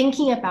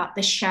thinking about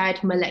the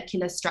shared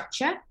molecular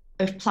structure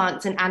of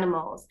plants and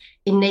animals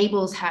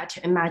enables her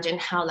to imagine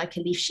how like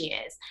a leaf she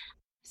is.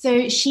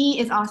 So she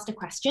is asked a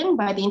question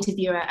by the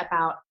interviewer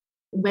about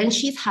when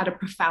she's had a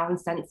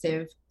profound sense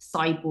of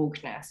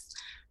cyborgness.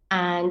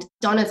 And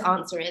Donna's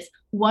answer is,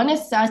 one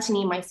is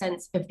certainly my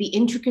sense of the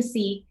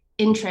intricacy,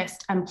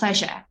 interest, and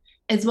pleasure,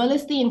 as well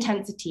as the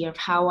intensity of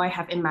how I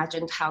have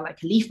imagined how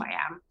like a leaf I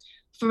am.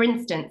 For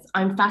instance,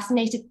 I'm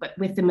fascinated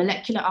with the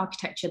molecular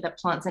architecture that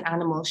plants and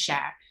animals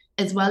share,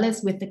 as well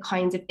as with the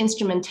kinds of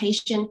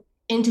instrumentation,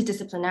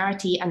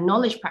 interdisciplinarity, and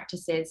knowledge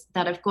practices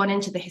that have gone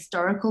into the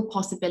historical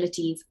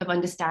possibilities of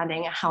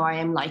understanding how I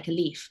am like a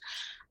leaf.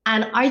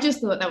 And I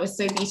just thought that was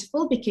so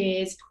beautiful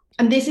because,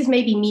 and this is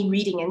maybe me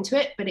reading into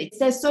it, but it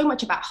says so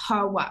much about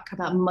her work,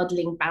 about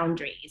muddling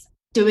boundaries,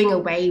 doing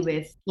away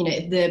with,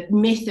 the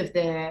myth of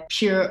the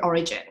pure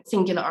origin,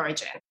 singular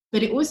origin.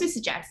 But it also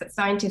suggests that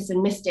scientists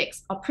and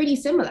mystics are pretty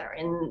similar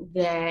in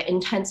their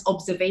intense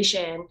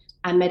observation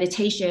and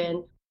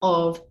meditation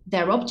of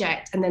their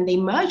object, and then they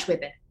merge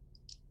with it.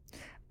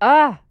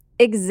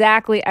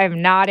 Exactly.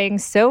 I'm nodding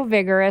so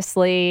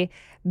vigorously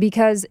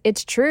because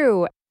it's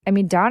true. I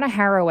mean, Donna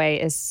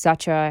Haraway is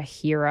such a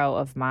hero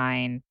of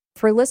mine.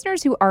 For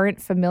listeners who aren't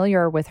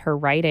familiar with her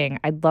writing,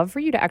 I'd love for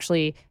you to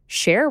actually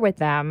share with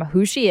them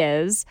who she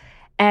is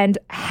and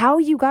how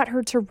you got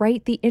her to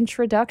write the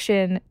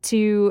introduction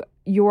to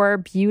your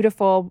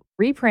beautiful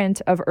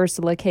reprint of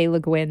Ursula K. Le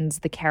Guin's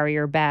The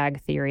Carrier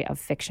Bag Theory of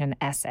Fiction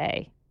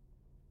essay.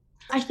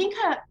 I think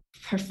her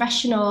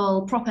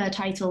professional proper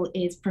title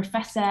is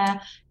Professor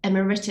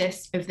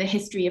Emeritus of the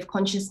History of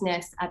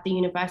Consciousness at the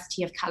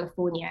University of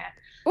California.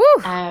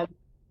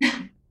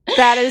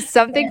 That is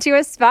something to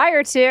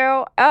aspire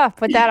to.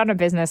 Put that on a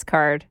business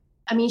card.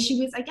 I mean,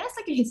 she was, I guess,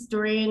 like a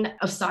historian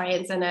of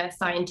science and a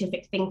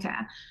scientific thinker.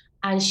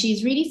 And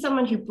she's really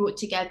someone who brought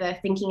together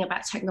thinking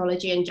about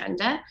technology and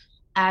gender.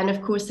 And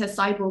of course, her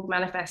Cyborg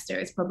Manifesto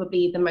is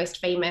probably the most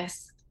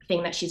famous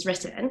thing that she's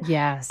written.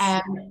 Yes.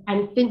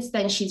 And since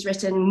then, she's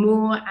written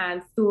more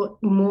and thought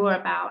more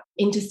about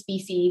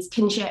interspecies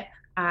kinship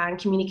and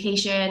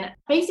communication,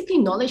 basically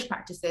knowledge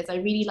practices. I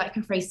really like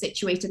her phrase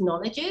situated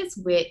knowledges,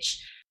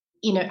 which,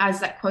 as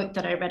that quote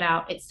that I read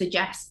out, it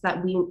suggests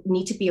that we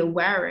need to be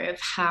aware of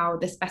how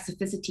the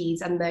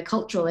specificities and the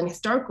cultural and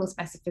historical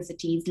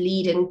specificities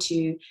lead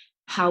into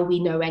how we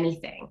know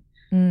anything.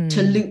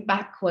 To loop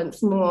back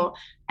once more,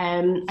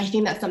 I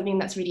think that's something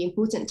that's really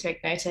important to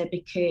Ignota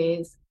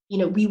because,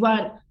 we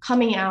weren't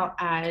coming out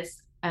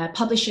as a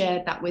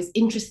publisher that was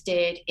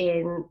interested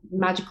in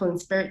magical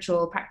and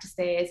spiritual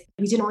practices.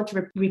 We didn't want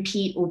to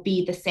repeat or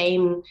be the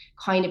same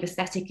kind of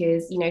aesthetic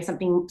as,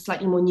 something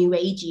slightly more new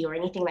agey or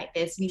anything like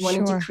this. We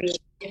wanted to create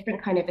a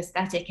different kind of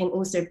aesthetic and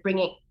also bring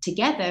it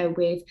together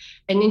with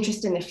an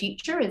interest in the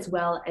future as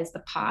well as the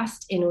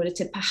past in order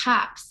to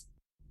perhaps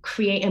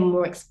create a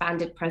more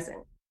expanded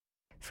present.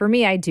 For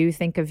me, I do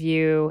think of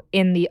you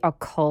in the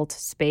occult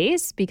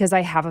space because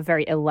I have a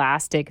very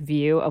elastic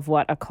view of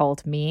what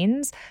occult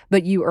means.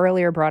 But you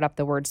earlier brought up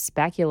the word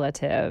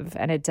speculative,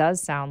 and it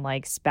does sound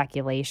like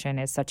speculation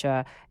is such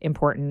an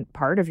important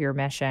part of your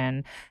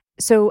mission.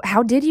 So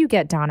how did you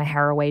get Donna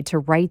Haraway to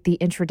write the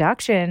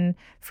introduction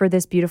for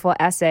this beautiful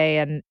essay?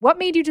 And what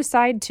made you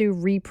decide to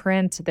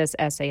reprint this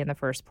essay in the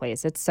first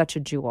place? It's such a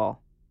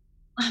jewel.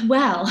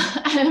 Well,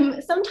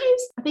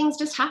 sometimes things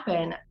just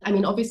happen. I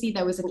mean, obviously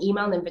there was an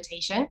email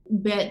invitation,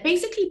 but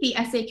basically the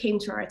essay came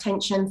to our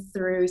attention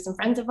through some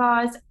friends of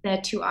ours. They're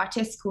two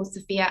artists called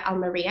Sophia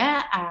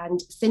Almaria and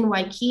Sin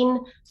Wai Keen,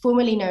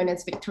 formerly known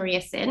as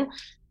Victoria Sin.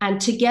 And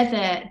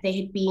together,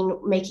 they had been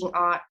making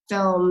art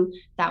film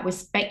that was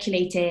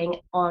speculating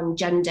on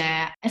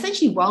gender,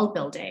 essentially world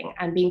building,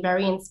 and being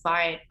very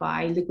inspired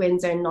by Le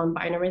Guin's own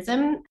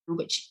non-binarism,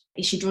 which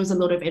she draws a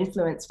lot of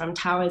influence from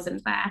Taoism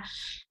there.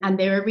 And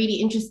they were really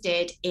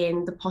interested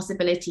in the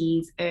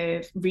possibilities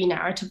of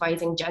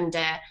re-narrativizing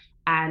gender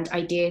and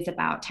ideas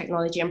about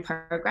technology and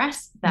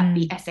progress that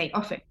the essay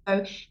offered.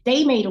 So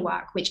they made a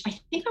work, which I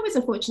think I was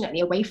unfortunately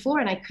away for,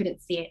 and I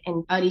couldn't see it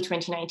in early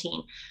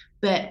 2019.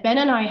 But Ben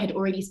and I had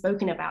already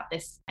spoken about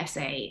this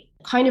essay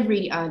kind of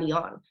really early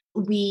on.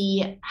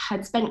 We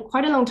had spent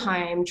quite a long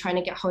time trying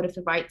to get hold of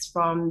the rights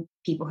from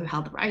people who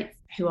held the rights,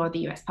 who are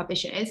the US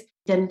publishers.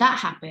 Then that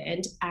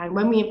happened. And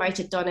when we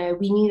invited Donna,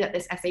 we knew that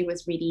this essay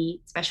was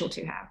really special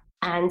to her.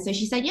 And so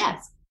she said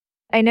yes.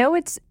 I know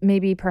it's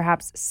maybe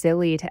perhaps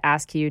silly to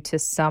ask you to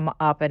sum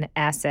up an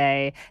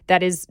essay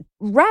that is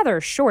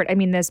rather short. I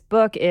mean, this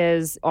book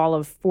is all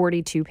of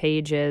 42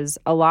 pages,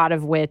 a lot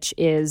of which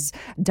is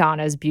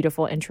Donna's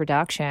beautiful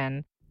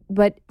introduction.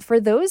 But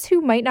for those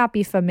who might not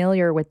be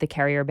familiar with the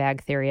carrier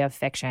bag theory of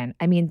fiction,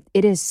 I mean,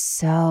 it is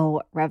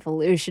so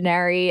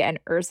revolutionary, and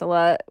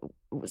Ursula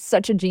was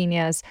such a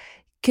genius.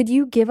 Could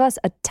you give us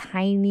a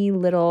tiny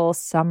little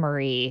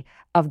summary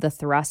of the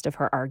thrust of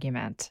her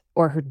argument,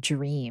 or her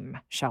dream,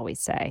 shall we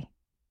say?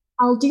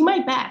 I'll do my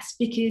best,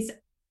 because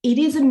it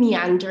is a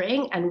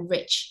meandering and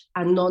rich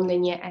and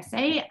non-linear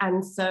essay.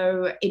 And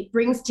so it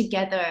brings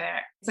together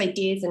its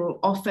ideas in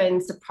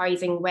often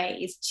surprising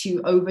ways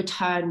to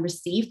overturn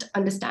received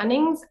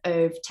understandings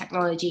of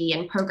technology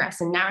and progress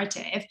and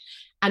narrative,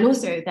 and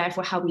also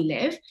therefore how we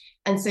live.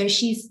 And so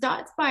she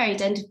starts by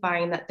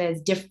identifying that there's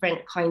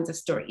different kinds of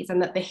stories,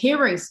 and that the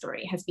hero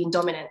story has been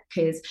dominant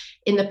because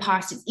in the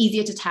past it's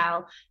easier to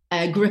tell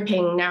a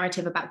gripping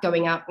narrative about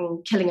going out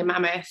and killing a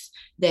mammoth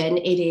than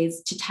it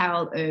is to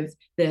tell of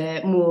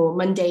the more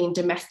mundane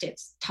domestic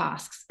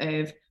tasks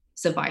of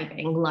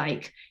surviving.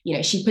 Like, you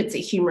know, she puts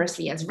it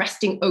humorously as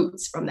wresting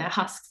oats from their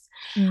husks.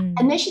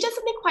 And then she does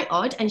something quite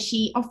odd, and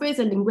she offers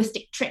a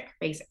linguistic trick,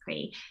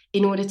 basically,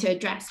 in order to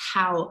address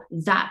how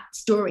that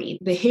story,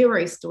 the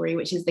hero story,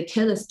 which is the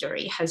killer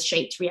story, has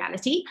shaped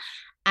reality.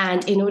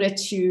 And in order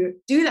to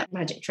do that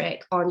magic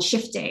trick on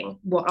shifting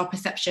what our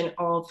perception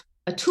of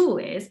a tool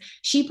is,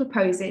 she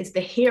proposes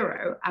the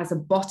hero as a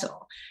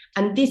bottle.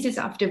 And this is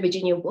after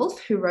Virginia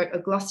Woolf, who wrote a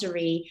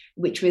glossary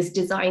which was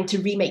designed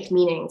to remake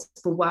meanings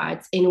for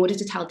words in order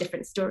to tell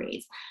different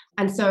stories.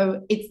 And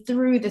so it's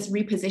through this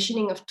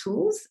repositioning of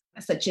tools,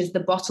 such as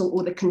the bottle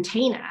or the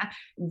container,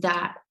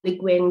 that Le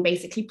Guin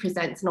basically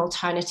presents an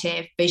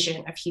alternative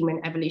vision of human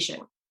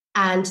evolution.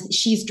 And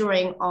she's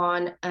drawing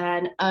on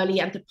an early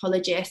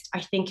anthropologist,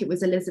 I think it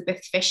was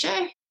Elizabeth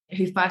Fisher,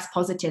 who first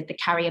posited the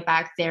carrier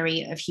bag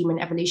theory of human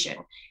evolution,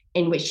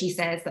 in which she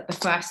says that the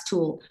first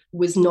tool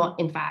was not,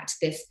 in fact,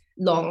 this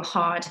long,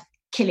 hard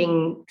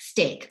killing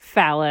stick.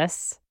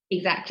 Phallus.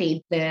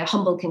 Exactly, the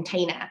humble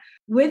container.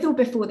 With or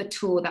before the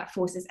tool that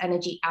forces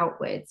energy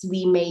outwards,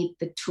 we made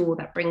the tool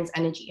that brings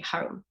energy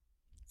home.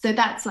 So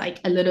that's like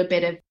a little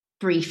bit of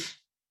brief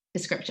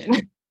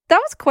description. That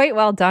was quite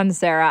well done,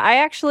 Sarah. I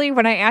actually,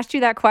 when I asked you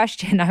that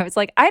question, I was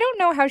like, I don't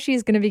know how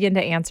she's going to begin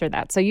to answer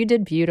that. So you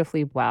did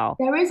beautifully well.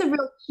 There is a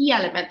real key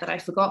element that I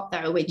forgot,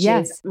 though, which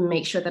is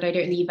make sure that I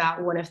don't leave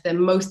out one of the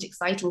most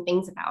exciting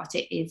things about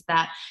it, is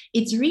that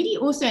it's really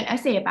also an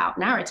essay about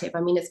narrative. I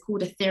mean, it's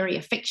called A Theory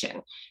of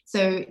Fiction.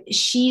 So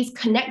she's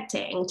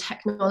connecting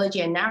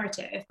technology and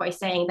narrative by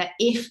saying that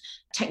if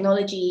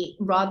technology,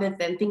 rather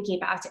than thinking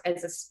about it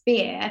as a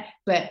sphere,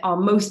 but our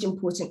most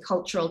important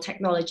cultural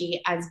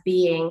technology as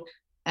being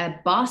a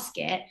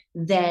basket,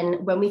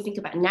 then when we think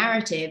about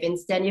narrative,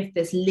 instead of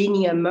this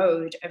linear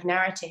mode of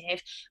narrative,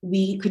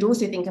 we could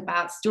also think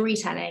about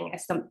storytelling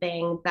as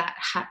something that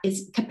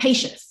is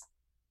capacious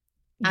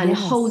and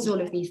holds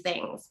all of these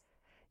things.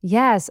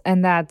 Yes,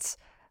 and that's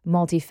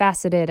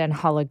multifaceted and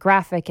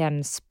holographic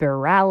and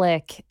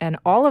spiralic and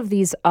all of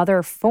these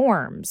other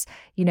forms,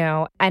 you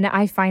know, and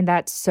I find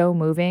that so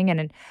moving.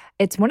 And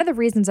it's one of the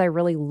reasons I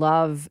really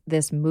love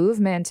this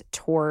movement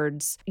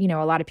towards, you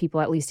know, a lot of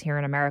people, at least here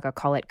in America,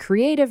 call it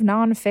creative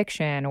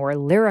nonfiction or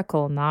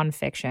lyrical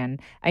nonfiction.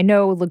 I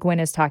know Le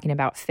Guin is talking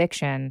about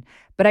fiction,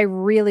 but I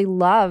really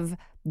love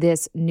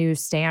this new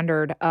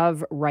standard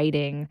of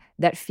writing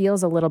that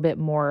feels a little bit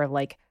more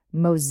like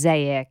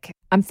mosaic.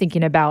 I'm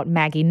thinking about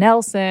Maggie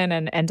Nelson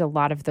and a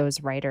lot of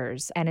those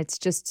writers. And it's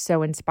just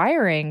so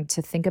inspiring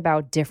to think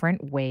about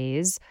different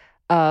ways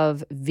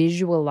of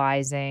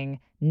visualizing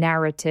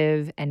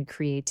narrative and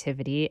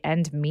creativity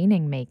and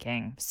meaning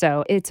making.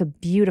 So it's a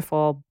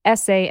beautiful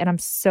essay, and I'm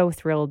so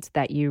thrilled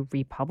that you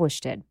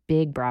republished it.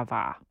 Big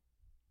brava.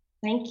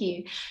 Thank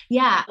you.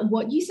 Yeah,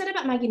 what you said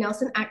about Maggie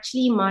Nelson,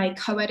 actually my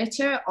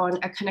co-editor on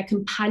a kind of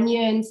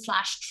companion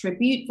 /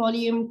 tribute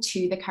volume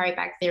to the Carrier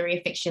Bag Theory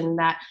of Fiction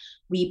that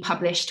we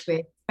published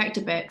with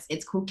Spectre Books.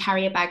 It's called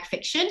Carrier Bag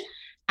Fiction.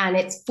 And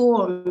its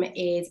form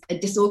is a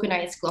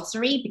disorganized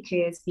glossary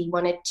because we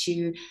wanted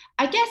to,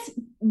 I guess,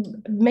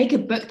 make a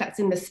book that's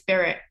in the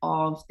spirit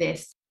of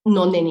this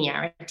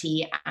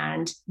non-linearity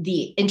and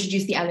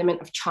introduce the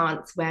element of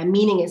chance where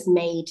meaning is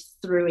made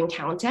through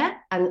encounter.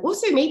 And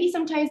also maybe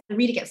sometimes the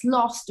reader gets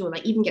lost or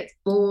like even gets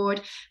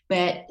bored,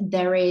 but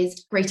there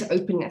is greater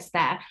openness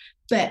there.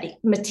 But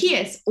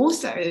Matthias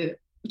also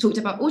talked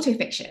about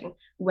autofiction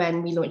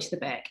when we launched the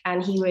book,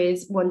 and he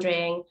was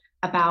wondering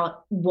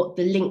about what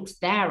the links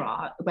there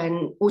are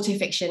when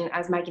autofiction,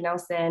 as Maggie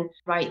Nelson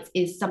writes,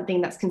 is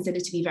something that's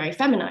considered to be very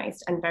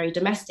feminized and very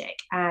domestic.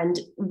 And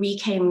we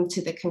came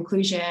to the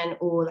conclusion,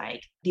 or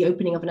like the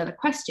opening of another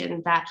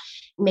question, that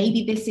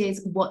maybe this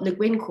is what Le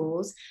Guin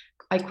calls,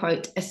 I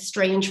quote, a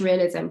strange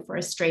realism for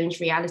a strange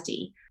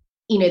reality.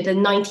 You know, the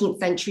 19th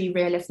century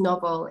realist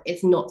novel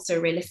is not so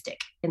realistic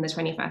in the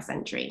 21st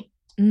century.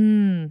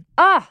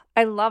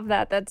 I love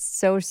that. That's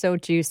so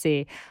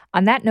juicy.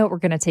 On that note, we're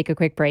going to take a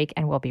quick break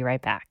and we'll be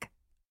right back.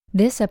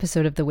 This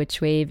episode of The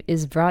Witch Wave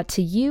is brought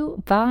to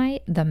you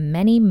by the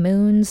Many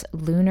Moons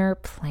Lunar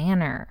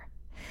Planner.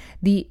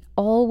 The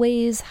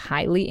always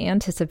highly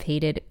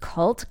anticipated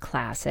cult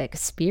classic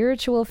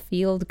spiritual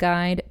field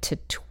guide to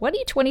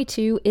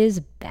 2022 is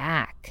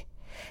back.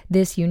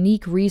 This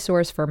unique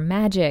resource for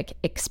magic,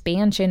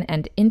 expansion,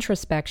 and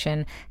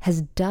introspection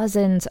has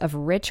dozens of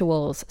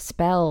rituals,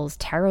 spells,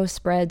 tarot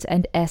spreads,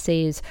 and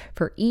essays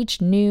for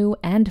each new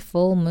and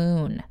full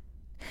moon.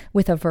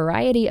 With a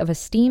variety of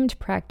esteemed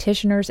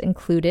practitioners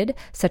included,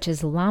 such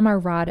as Lama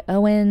Rod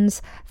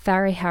Owens,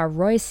 Fariha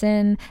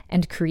Royson,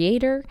 and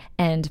creator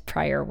and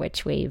prior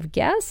Witch Wave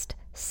guest,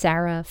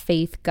 Sarah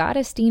Faith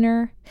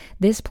Gottesdiener,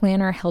 this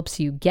planner helps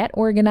you get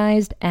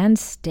organized and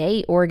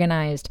stay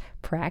organized,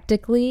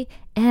 practically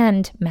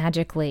and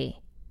magically.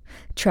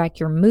 Track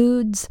your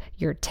moods,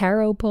 your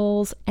tarot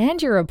pulls,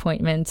 and your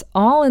appointments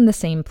all in the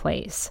same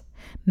place.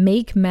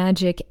 Make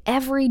magic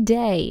every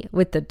day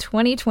with the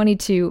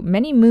 2022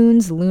 Many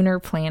Moons Lunar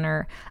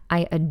Planner.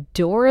 I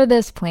adore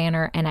this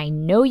planner, and I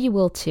know you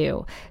will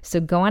too. So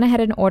go on ahead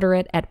and order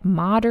it at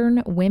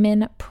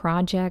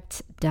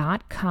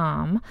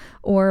modernwomenprojects.com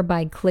or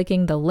by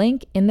clicking the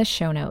link in the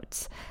show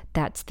notes.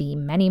 That's the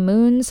Many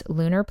Moons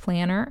Lunar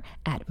Planner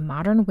at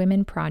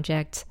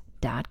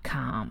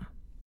modernwomenprojects.com.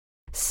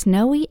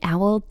 Snowy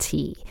Owl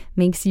Tea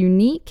makes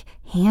unique,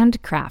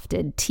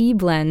 handcrafted tea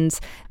blends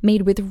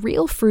made with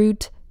real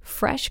fruit,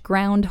 fresh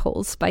ground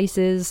whole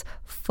spices,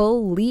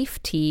 full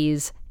leaf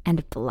teas,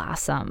 and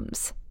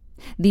blossoms.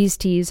 These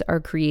teas are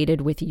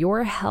created with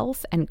your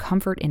health and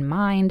comfort in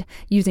mind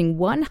using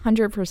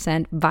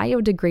 100%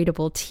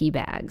 biodegradable tea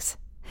bags.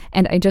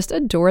 And I just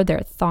adore their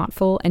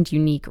thoughtful and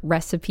unique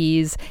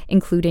recipes,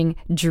 including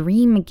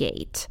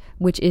Dreamgate,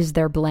 which is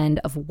their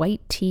blend of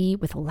white tea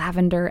with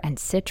lavender and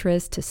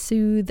citrus to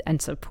soothe and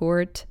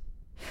support.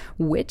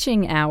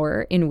 Witching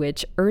Hour, in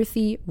which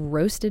earthy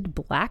roasted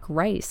black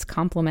rice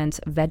complements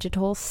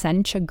vegetal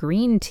sencha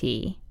green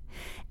tea.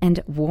 And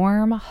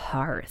Warm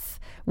Hearth,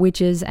 which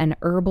is an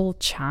herbal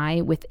chai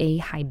with a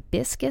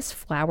hibiscus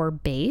flower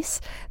base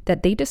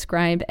that they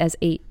describe as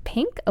a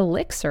pink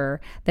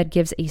elixir that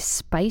gives a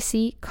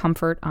spicy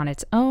comfort on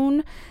its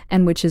own,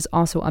 and which is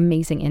also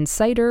amazing in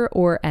cider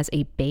or as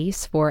a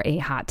base for a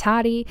hot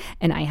toddy,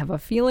 and I have a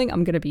feeling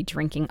I'm going to be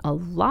drinking a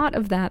lot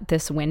of that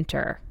this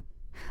winter.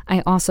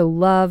 I also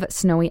love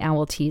Snowy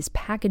Owl Tea's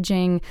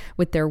packaging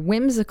with their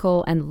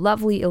whimsical and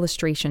lovely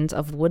illustrations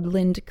of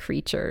woodland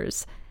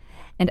creatures.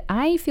 And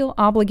I feel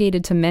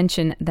obligated to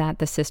mention that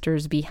the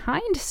sisters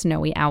behind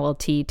Snowy Owl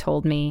Tea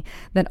told me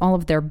that all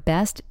of their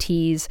best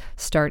teas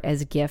start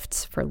as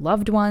gifts for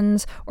loved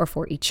ones or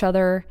for each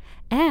other,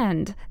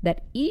 and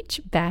that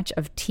each batch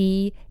of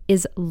tea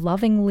is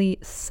lovingly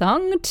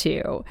sung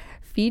to,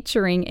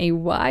 featuring a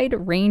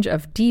wide range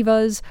of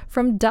divas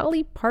from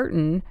Dolly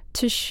Parton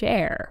to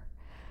Cher.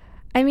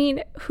 I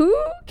mean, who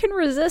can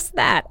resist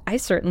that? I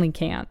certainly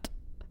can't.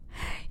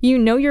 You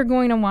know you're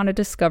going to want to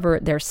discover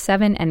their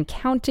 7 and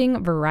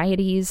counting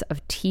varieties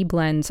of tea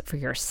blends for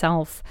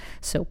yourself.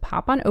 So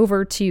pop on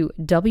over to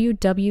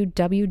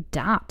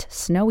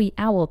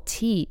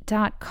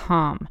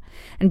www.snowyowltea.com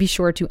and be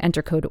sure to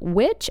enter code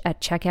WITCH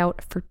at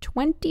checkout for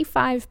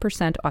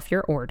 25% off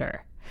your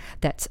order.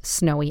 That's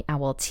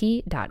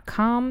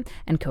snowyowltea.com,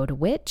 and code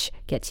WITCH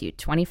gets you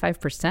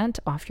 25%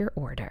 off your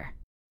order.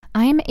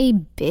 I'm a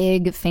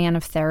big fan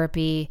of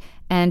therapy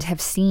and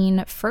have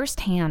seen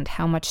firsthand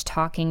how much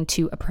talking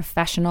to a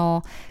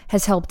professional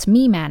has helped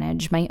me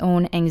manage my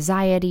own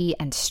anxiety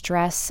and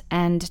stress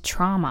and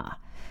trauma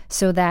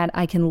so that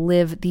I can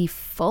live the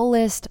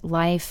fullest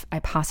life I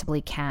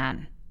possibly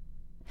can.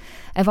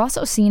 I've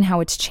also seen how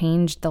it's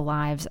changed the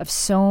lives of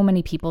so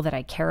many people that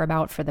I care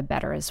about for the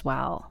better as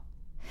well.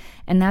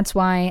 And that's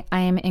why I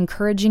am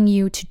encouraging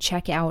you to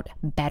check out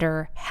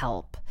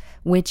BetterHelp,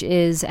 which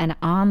is an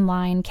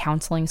online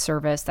counseling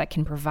service that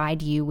can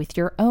provide you with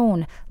your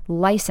own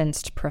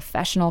licensed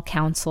professional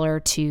counselor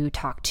to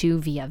talk to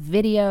via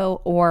video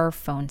or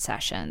phone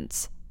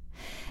sessions.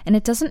 And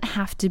it doesn't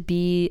have to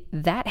be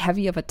that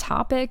heavy of a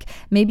topic.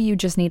 Maybe you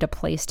just need a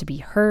place to be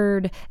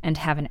heard and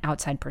have an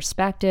outside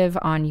perspective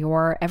on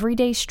your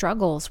everyday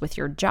struggles with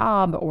your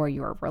job or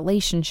your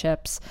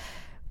relationships.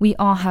 We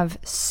all have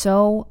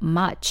so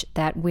much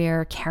that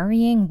we're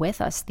carrying with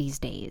us these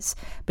days,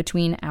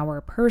 between our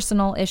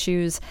personal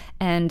issues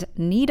and,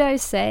 need I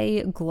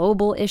say,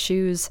 global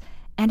issues,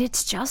 and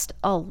it's just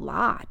a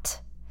lot.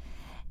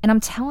 And I'm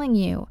telling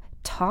you,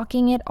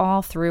 talking it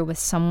all through with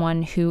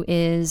someone who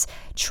is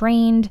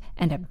trained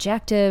and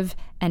objective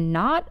and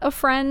not a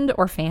friend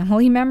or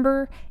family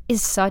member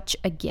is such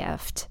a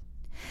gift.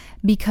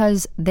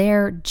 Because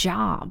their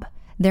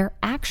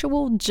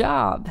actual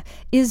job,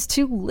 is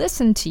to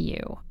listen to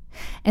you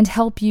and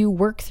help you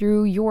work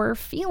through your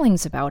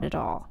feelings about it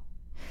all.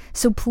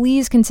 So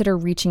please consider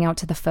reaching out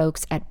to the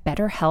folks at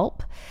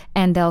BetterHelp,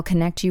 and they'll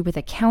connect you with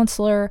a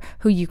counselor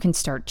who you can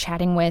start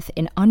chatting with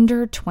in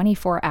under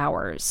 24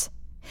 hours.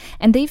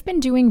 And they've been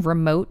doing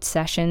remote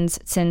sessions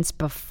since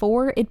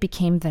before it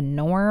became the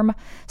norm,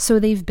 so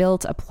they've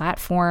built a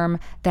platform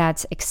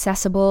that's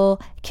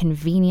accessible,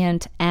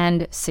 convenient,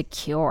 and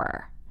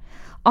secure.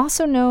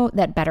 Also know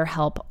that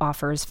BetterHelp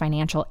offers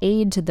financial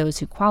aid to those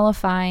who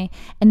qualify,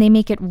 and they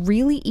make it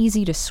really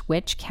easy to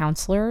switch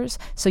counselors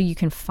so you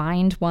can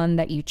find one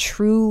that you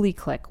truly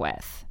click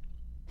with.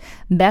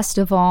 Best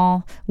of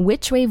all,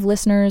 Witchwave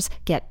listeners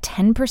get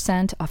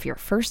 10% off your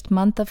first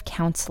month of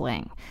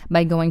counseling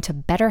by going to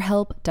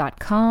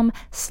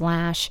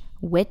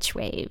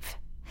betterhelp.com/witchwave.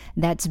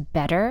 That's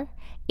better,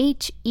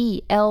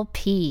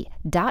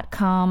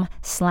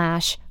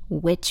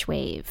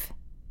 HELP.com/witchwave.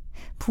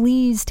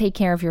 Please take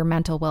care of your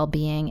mental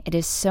well-being. It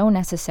is so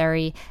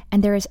necessary,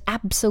 and there is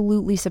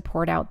absolutely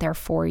support out there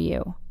for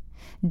you.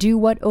 Do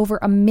what over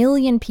 1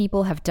 million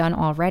people have done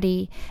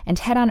already, and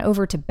head on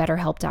over to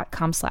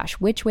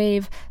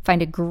betterhelp.com/witchwave,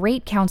 find a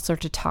great counselor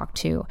to talk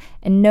to,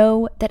 and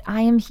know that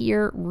I am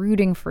here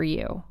rooting for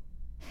you.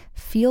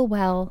 Feel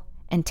well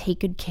and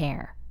take good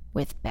care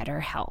with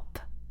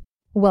BetterHelp.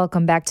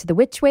 Welcome back to the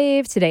Witch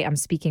Wave. Today I'm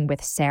speaking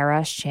with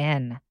Sarah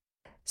Shin.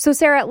 So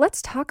Sarah,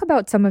 let's talk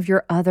about some of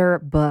your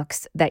other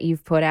books that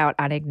you've put out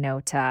on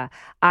Ignota.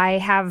 I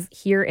have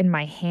here in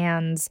my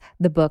hands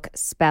the book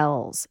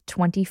Spells,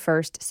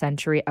 21st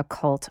Century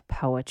Occult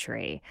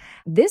Poetry.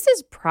 This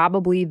is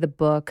probably the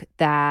book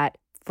that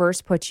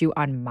first put you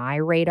on my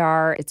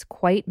radar. It's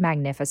quite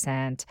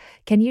magnificent.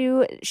 Can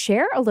you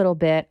share a little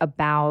bit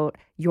about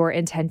your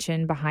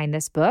intention behind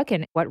this book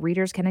and what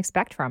readers can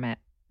expect from it?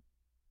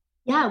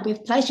 Yeah,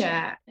 with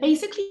pleasure.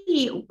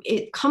 Basically,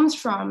 it comes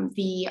from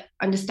the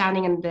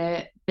understanding and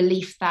the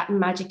belief that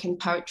magic and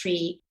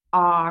poetry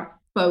are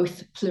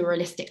both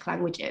pluralistic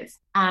languages,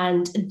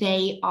 and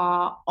they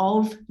are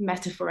of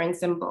metaphor and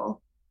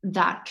symbol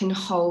that can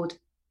hold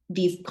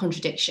these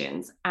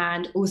contradictions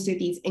and also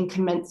these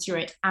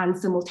incommensurate and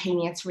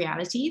simultaneous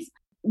realities.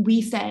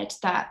 We said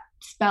that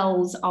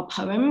spells are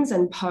poems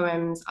and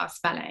poems are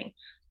spelling.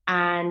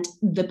 And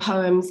the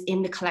poems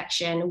in the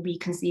collection we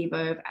conceive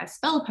of as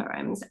spell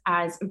poems,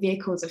 as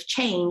vehicles of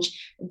change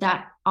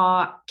that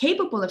are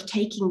capable of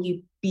taking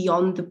you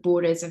beyond the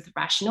borders of the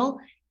rational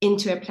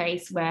into a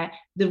place where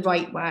the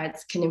right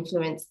words can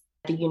influence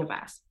the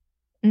universe.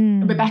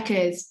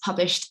 Rebecca's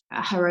published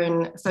her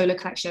own solo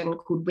collection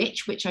called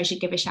Witch, which I should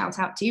give a shout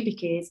out to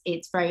because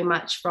it's very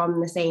much from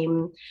the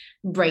same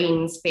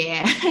brain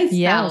sphere as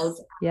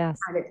spells. Yes.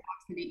 And it's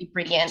absolutely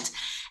brilliant.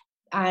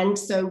 And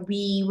so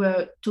we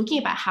were talking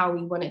about how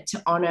we wanted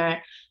to honor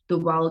the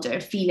world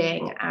of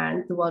feeling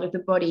and the world of the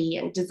body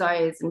and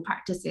desires and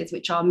practices,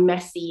 which are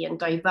messy and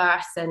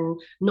diverse and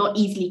not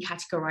easily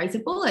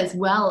categorizable, as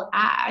well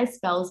as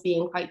spells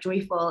being quite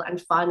joyful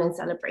and fun and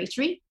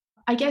celebratory.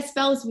 I guess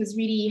spells was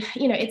really,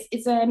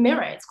 it's a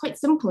mirror. It's quite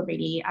simple,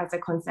 really, as a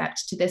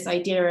concept to this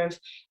idea of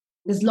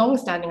this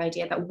long-standing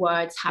idea that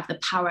words have the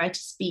power to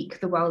speak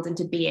the world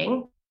into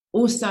being.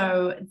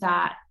 Also,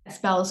 that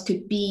spells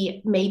could be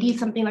maybe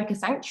something like a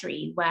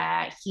sanctuary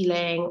where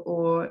healing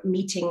or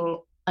meeting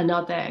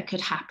another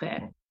could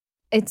happen.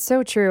 It's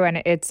so true,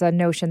 and it's a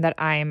notion that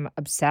I'm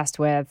obsessed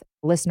with.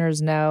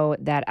 Listeners know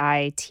that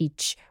I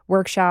teach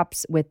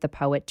workshops with the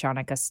poet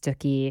Jonica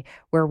Stuckey,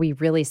 where we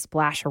really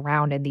splash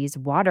around in these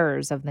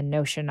waters of the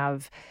notion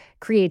of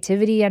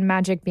creativity and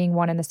magic being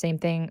one and the same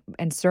thing,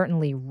 and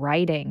certainly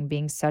writing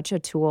being such a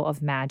tool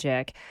of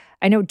magic.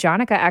 I know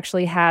Jonica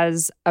actually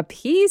has a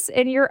piece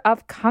in your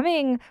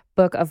upcoming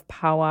book of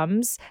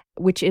poems,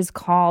 which is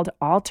called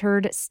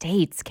Altered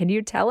States. Can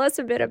you tell us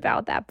a bit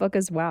about that book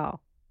as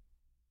well?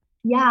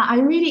 Yeah,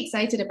 I'm really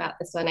excited about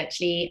this one,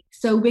 actually.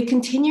 So we're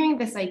continuing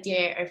this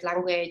idea of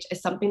language as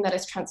something that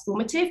is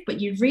transformative, but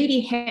you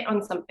really hit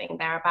on something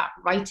there about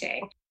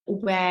writing,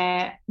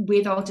 where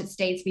with Altered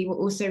States, we were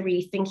also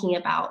really thinking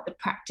about the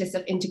practice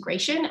of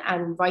integration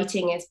and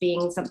writing as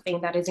being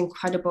something that is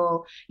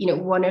incredible.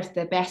 One of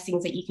the best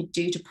things that you could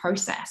do to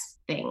process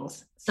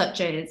things, such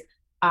as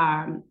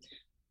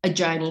a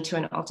journey to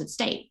an altered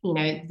state.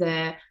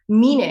 The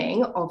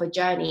meaning of a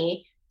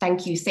journey.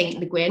 Thank you, Saint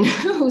Le Guin,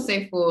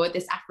 also for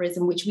this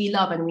aphorism, which we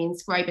love and we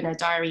inscribe in our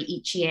diary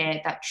each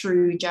year, that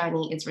true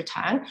journey is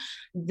return.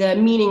 The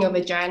meaning of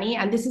a journey,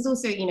 and this is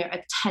also,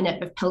 a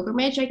tenet of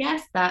pilgrimage, I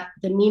guess, that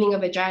the meaning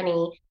of a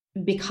journey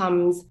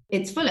becomes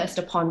its fullest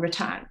upon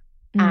return.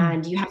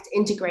 And you have to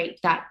integrate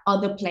that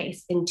other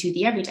place into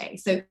the everyday.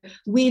 So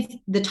with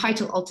the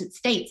title Altered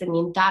States, I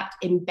mean, that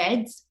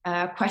embeds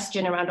a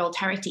question around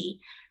alterity.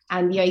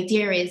 And the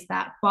idea is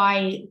that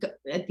by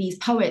these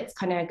poets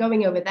kind of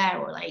going over there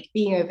or like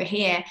being over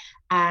here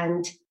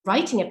and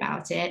writing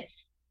about it,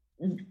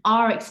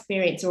 our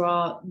experience or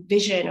our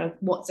vision of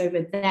what's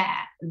over there,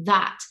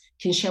 that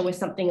can show us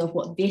something of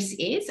what this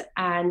is.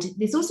 And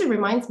this also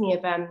reminds me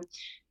of an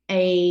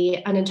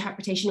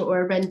interpretation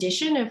or a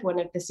rendition of one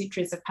of the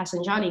sutras of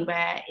Patanjali,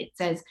 where it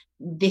says,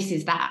 this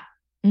is that.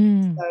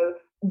 So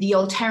the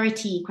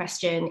alterity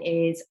question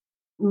is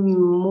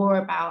more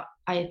about,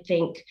 I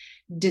think,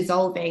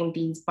 dissolving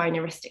these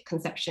binaristic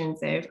conceptions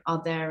of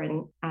other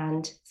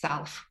and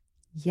self.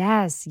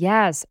 Yes,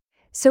 yes.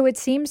 So it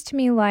seems to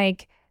me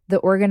like the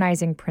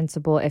organizing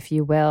principle, if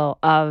you will,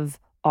 of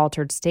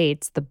Altered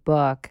States, the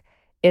book,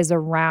 is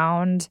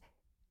around,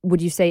 would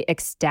you say,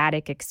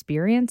 ecstatic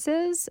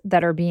experiences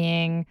that are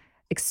being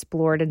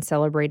explored and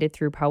celebrated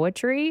through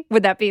poetry?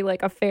 Would that be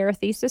like a fair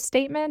thesis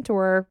statement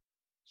or?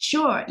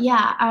 Sure,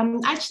 yeah.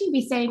 Actually,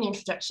 we say in the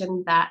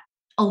introduction that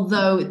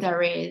although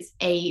there is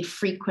a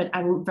frequent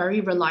and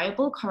very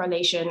reliable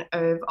correlation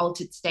of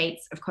altered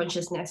states of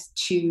consciousness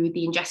to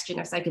the ingestion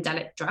of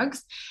psychedelic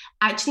drugs,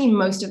 actually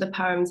most of the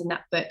poems in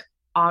that book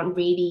aren't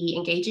really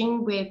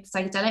engaging with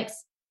psychedelics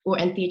or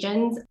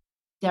entheogens.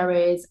 There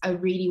is a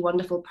really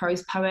wonderful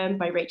prose poem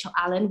by Rachel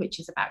Allen, which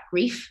is about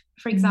grief,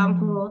 for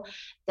example.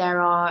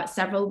 There are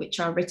several which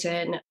are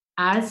written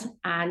as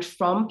and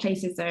from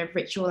places of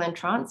ritual and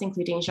trance,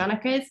 including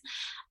Janakas.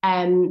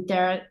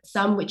 There are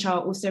some which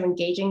are also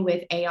engaging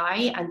with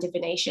AI and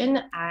divination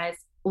as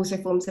also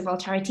forms of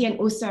alterity, and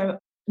also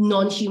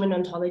non-human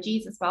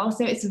ontologies as well.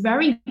 So it's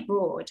very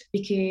broad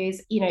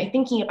because,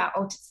 thinking about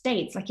altered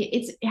states, like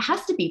it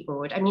has to be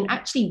broad. I mean,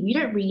 actually, we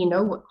don't really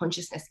know what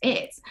consciousness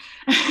is.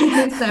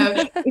 So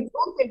it's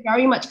also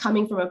very much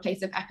coming from a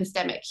place of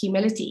epistemic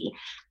humility.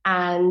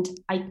 And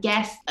I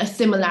guess a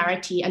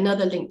similarity,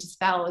 another link to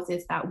spells,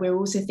 is that we're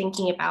also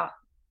thinking about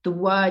the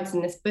words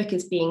in this book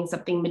as being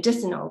something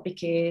medicinal,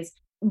 because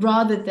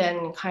rather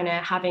than kind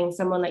of having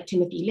someone like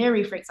Timothy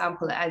Leary, for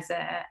example, as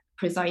a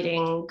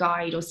presiding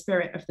guide or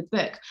spirit of the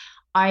book,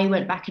 I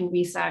went back and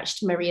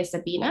researched Maria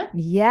Sabina.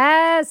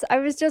 Yes, I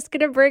was just going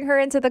to bring her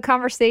into the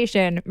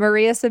conversation.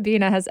 Maria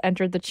Sabina has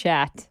entered the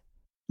chat.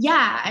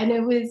 Yeah, and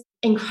it was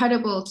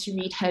incredible to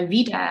read her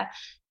Vida,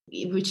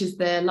 which is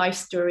the life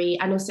story,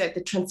 and also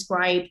the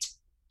transcribed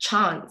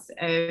chants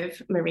of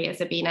Maria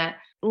Sabina.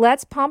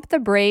 Let's pump the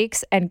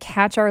brakes and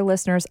catch our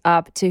listeners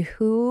up to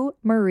who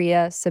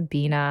Maria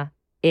Sabina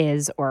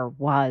is or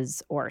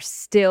was or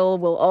still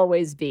will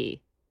always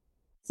be.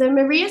 So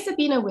Maria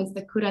Sabina was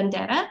the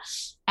curandera,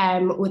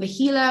 or the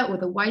healer, or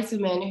the wise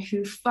woman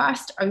who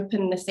first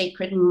opened the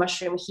sacred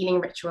mushroom healing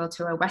ritual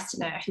to a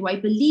Westerner, who I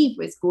believe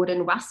was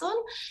Gordon Wasson,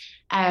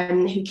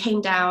 who came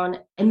down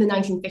in the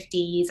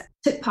 1950s,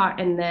 took part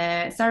in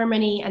the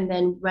ceremony, and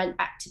then went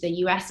back to the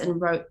US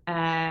and wrote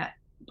an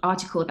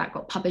article that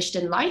got published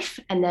in Life.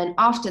 And then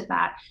after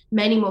that,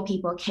 many more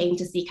people came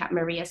to seek out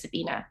Maria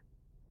Sabina.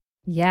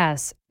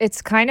 Yes, it's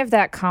kind of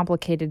that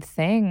complicated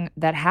thing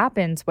that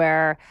happens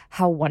where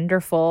how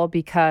wonderful,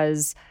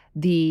 because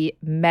the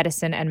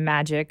medicine and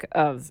magic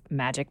of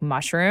magic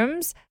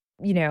mushrooms,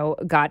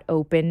 got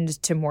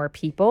opened to more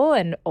people.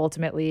 And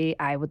ultimately,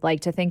 I would like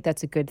to think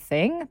that's a good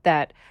thing,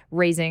 that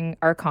raising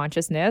our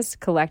consciousness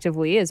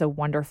collectively is a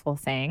wonderful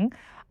thing.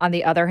 On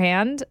the other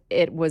hand,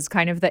 it was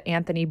kind of the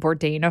Anthony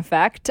Bourdain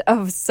effect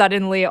of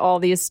suddenly all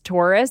these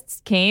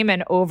tourists came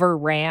and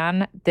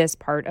overran this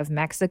part of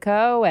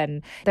Mexico.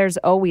 And there's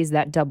always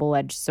that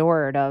double-edged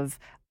sword of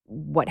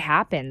what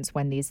happens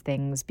when these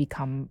things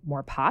become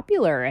more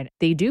popular and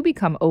they do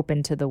become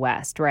open to the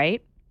West,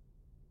 right?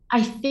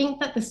 I think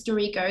that the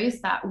story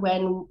goes that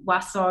when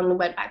Wasson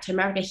went back to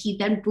America, he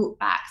then brought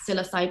back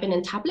psilocybin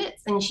in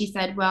tablets. And she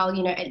said, well,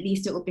 at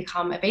least it will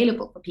become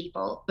available for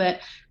people. But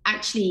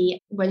actually,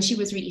 when she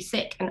was really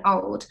sick and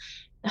old,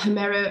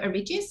 Homero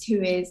Oryges,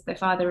 who is the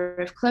father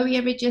of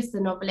Chloe Oryges, the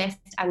novelist,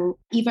 and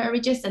Eva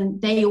Oryges,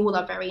 and they all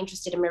are very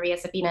interested in Maria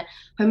Sabina.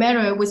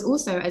 Homero was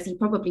also, as you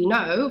probably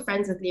know,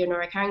 friends with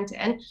Leonora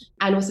Carrington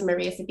and also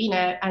Maria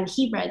Sabina. And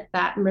he read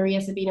that Maria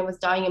Sabina was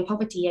dying in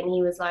poverty. And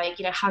he was like,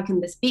 how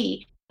can this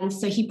be? And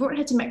so he brought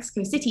her to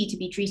Mexico City to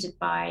be treated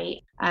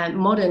by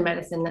modern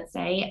medicine, let's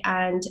say.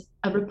 And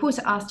a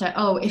reporter asked her,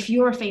 oh, if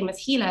you're a famous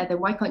healer, then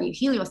why can't you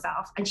heal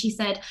yourself? And she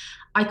said,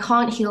 I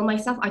can't heal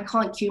myself. I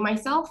can't cure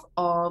myself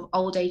of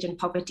old age and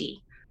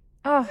poverty.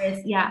 Oh,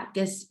 There's,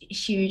 this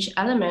huge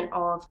element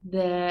of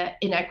the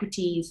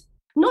inequities,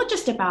 not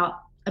just about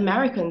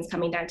Americans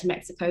coming down to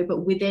Mexico,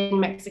 but within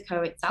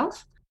Mexico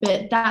itself.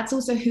 But that's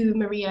also who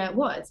Maria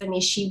was. I mean,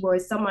 she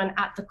was someone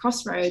at the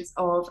crossroads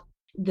of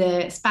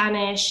the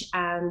Spanish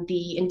and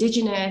the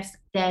indigenous,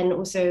 then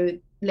also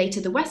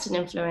later the Western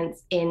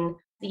influence in,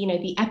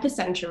 the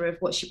epicenter of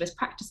what she was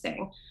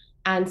practicing.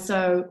 And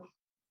so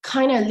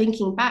kind of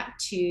linking back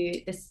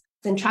to this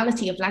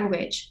centrality of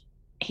language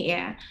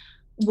here,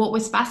 what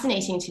was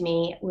fascinating to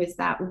me was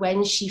that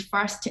when she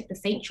first took the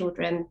Saint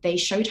children, they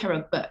showed her a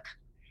book.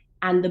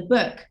 And the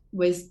book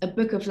was a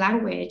book of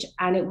language,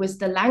 and it was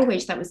the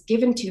language that was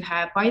given to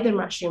her by the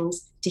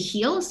mushrooms to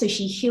heal. So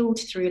she healed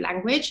through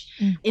language.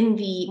 In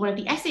one of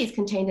the essays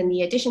contained in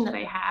the edition that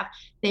I have,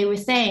 they were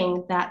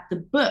saying that the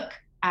book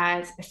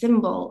as a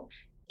symbol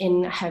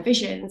in her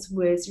visions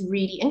was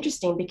really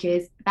interesting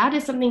because that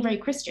is something very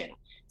Christian.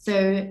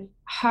 So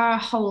her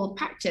whole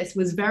practice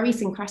was very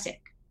syncretic.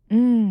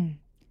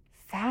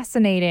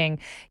 Fascinating.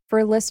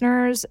 For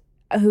listeners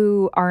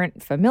who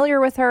aren't familiar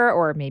with her,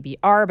 or maybe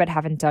are but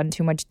haven't done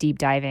too much deep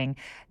diving,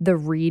 The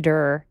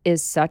Reader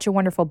is such a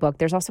wonderful book.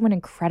 There's also an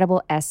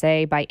incredible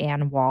essay by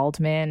Anne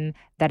Waldman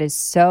that is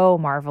so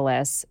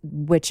marvelous,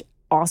 which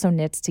also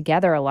knits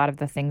together a lot of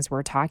the things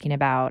we're talking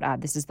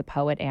about. This is the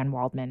poet Anne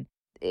Waldman.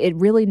 It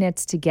really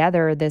knits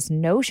together this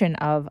notion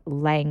of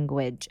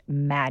language,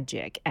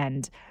 magic,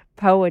 and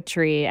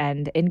poetry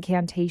and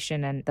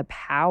incantation and the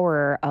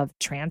power of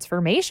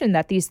transformation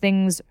that these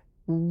things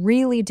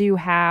really do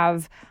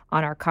have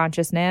on our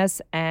consciousness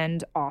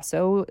and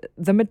also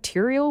the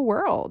material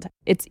world.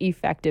 It's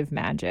effective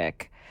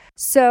magic.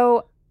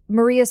 So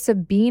Maria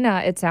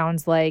Sabina, it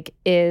sounds like,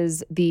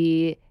 is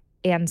the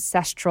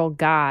ancestral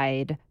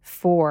guide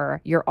for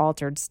your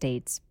Altered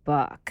States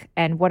book.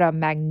 And what a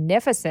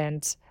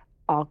magnificent,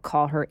 I'll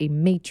call her a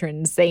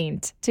matron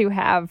saint to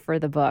have for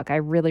the book. I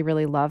really,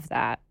 really love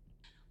that.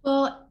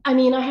 Well, I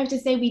mean, I have to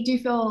say we do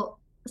feel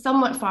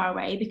somewhat far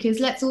away because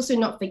let's also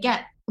not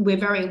forget we're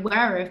very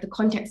aware of the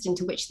context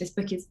into which this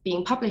book is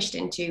being published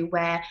into,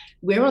 where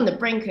we're on the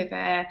brink of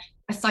a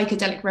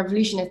psychedelic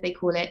revolution, as they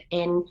call it,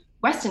 in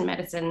Western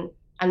medicine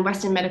and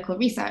Western medical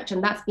research.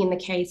 And that's been the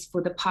case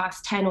for the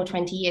past 10 or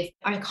 20 years.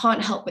 I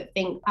can't help but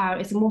think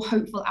it's a more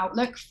hopeful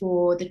outlook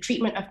for the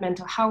treatment of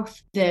mental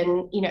health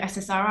than,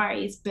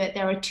 SSRIs. But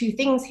there are two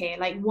things here.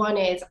 Like one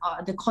is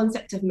the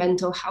concept of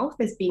mental health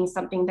as being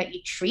something that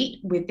you treat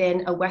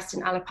within a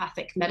Western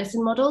allopathic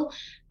medicine model,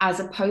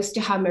 as opposed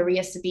to how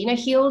Maria Sabina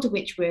healed,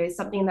 which was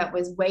something that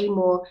was way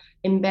more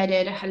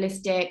embedded,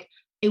 holistic.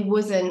 It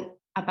wasn't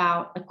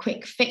about a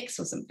quick fix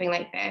or something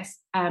like this.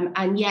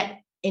 And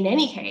yet, in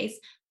any case,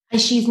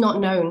 she's not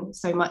known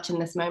so much in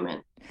this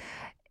moment.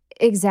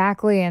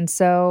 Exactly. And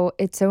so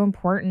it's so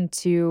important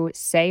to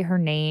say her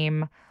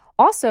name,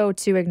 also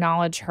to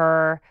acknowledge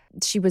her.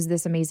 She was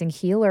this amazing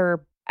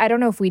healer. I don't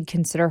know if we'd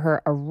consider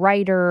her a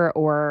writer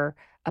or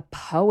a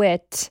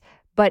poet,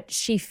 but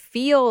she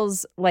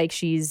feels like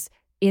she's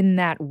in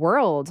that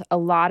world. A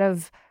lot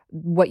of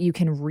what you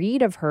can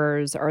read of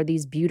hers are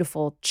these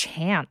beautiful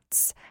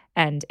chants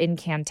and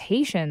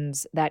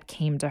incantations that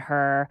came to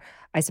her,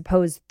 I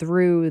suppose,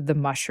 through the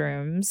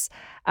mushrooms,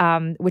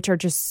 which are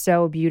just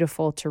so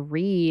beautiful to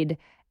read.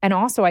 And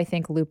also, I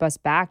think, loop us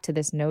back to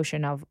this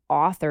notion of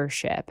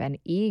authorship and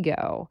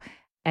ego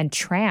and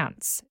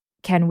trance.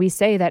 Can we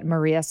say that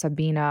Maria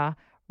Sabina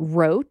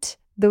wrote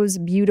those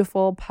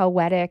beautiful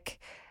poetic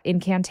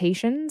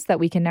incantations that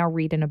we can now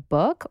read in a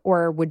book?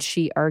 Or would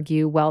she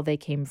argue, well, they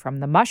came from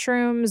the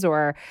mushrooms?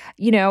 Or,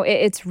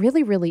 it's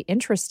really, really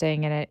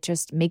interesting. And it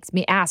just makes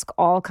me ask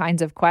all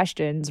kinds of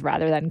questions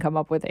rather than come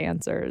up with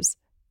answers.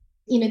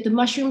 The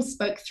mushrooms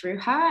spoke through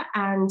her,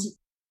 and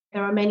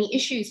there are many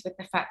issues with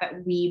the fact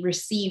that we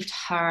received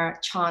her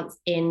chants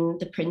in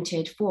the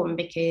printed form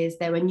because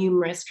there were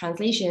numerous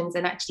translations,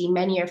 and actually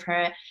many of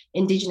her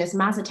indigenous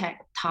Mazatec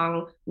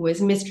tongue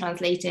was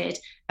mistranslated.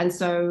 And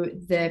so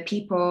the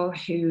people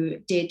who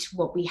did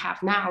what we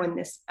have now in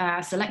this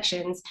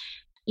selections,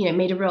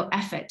 made a real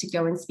effort to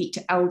go and speak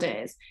to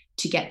elders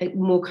to get the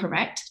more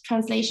correct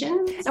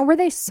translations. And were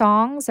they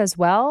songs as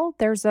well?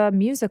 There's a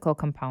musical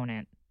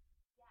component.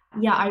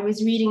 Yeah, I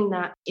was reading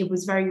that it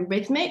was very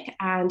rhythmic,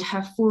 and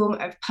her form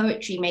of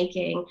poetry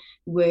making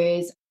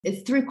is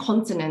through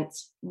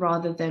consonants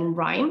rather than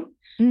rhyme.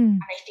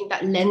 And I think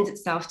that lends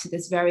itself to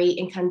this very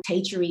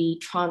incantatory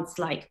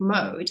trance-like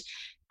mode.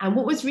 And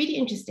what was really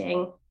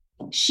interesting,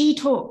 she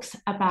talks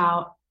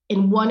about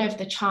in one of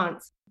the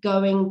chants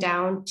going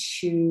down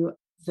to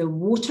the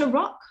Water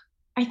Rock,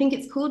 I think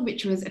it's called,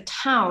 which was a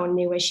town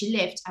near where she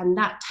lived. And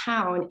that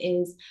town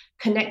is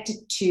connected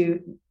to,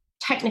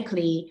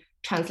 technically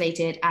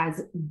translated as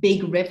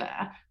Big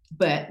River,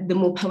 but the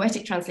more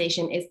poetic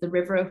translation is the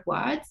River of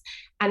Words.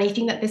 And I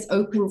think that this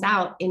opens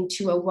out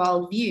into a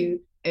worldview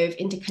of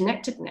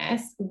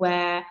interconnectedness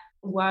where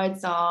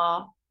words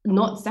are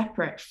not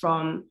separate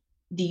from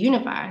the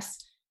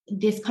universe.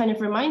 This kind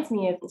of reminds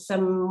me of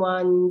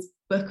someone's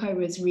book I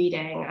was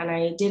reading, and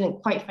I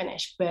didn't quite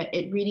finish, but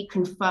it really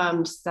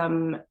confirmed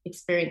some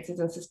experiences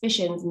and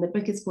suspicions. And the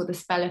book is called The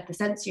Spell of the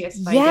Sensuous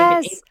by David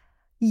Abrams.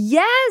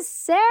 Yes,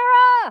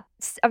 Sarah.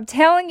 I'm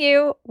telling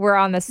you, we're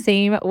on the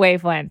same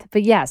wavelength.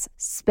 But yes,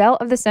 Spell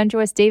of the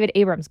Sensuous, David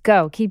Abrams.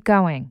 Keep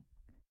going.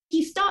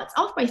 He starts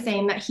off by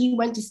saying that he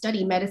went to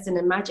study medicine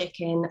and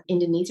magic in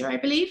Indonesia, I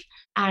believe,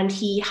 and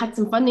he had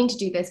some funding to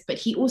do this, but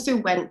he also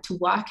went to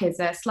work as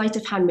a sleight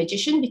of hand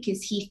magician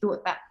because he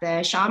thought that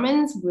the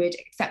shamans would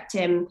accept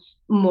him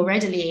more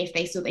readily if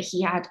they saw that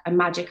he had a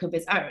magic of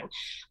his own.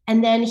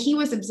 And then he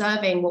was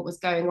observing what was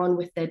going on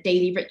with the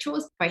daily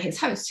rituals by his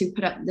hosts, who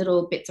put up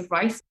little bits of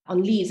rice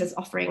on leaves as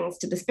offerings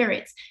to the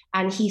spirits.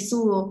 And he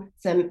saw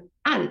some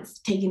ants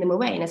taking them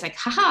away. And it's like,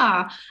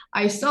 haha,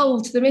 I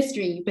solved the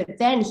mystery. But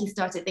then he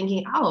started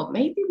thinking, oh,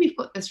 maybe we've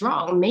got this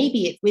wrong.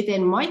 Maybe it's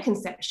within my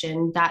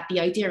conception that the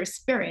idea of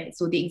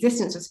spirits or the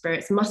existence of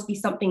spirits must be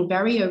something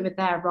very over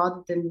there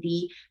rather than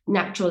the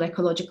natural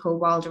ecological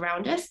world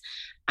around us.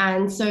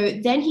 And so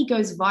then he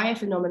goes via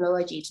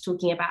phenomenology to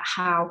talking about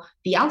how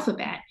the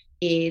alphabet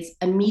is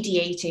a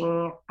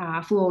mediating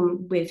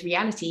form with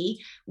reality,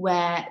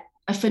 where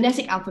a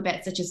phonetic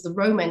alphabet such as the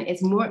Roman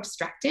is more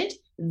abstracted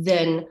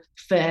than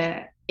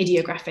for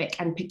ideographic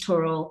and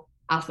pictorial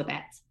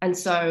alphabets. And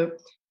so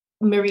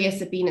Maria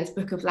Sabina's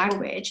Book of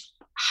Language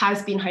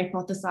has been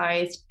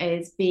hypothesized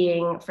as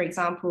being, for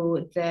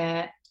example,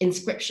 the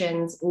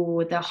inscriptions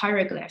or the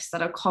hieroglyphs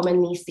that are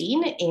commonly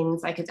seen in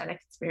psychedelic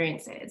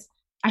experiences.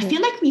 I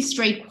feel like we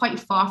strayed quite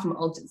far from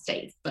altered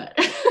states, but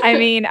I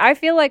mean, I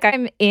feel like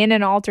I'm in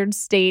an altered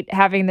state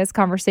having this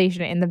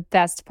conversation in the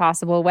best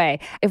possible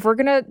way. If we're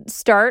going to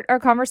start our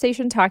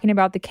conversation talking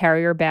about the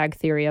carrier bag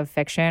theory of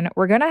fiction,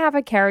 we're going to have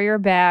a carrier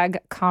bag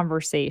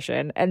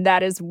conversation. And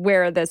that is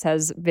where this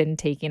has been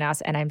taking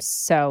us. And I'm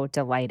so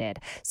delighted.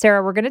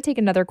 Sarah, we're going to take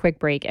another quick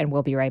break and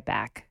we'll be right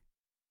back.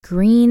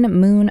 Green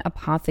Moon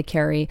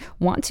Apothecary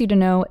wants you to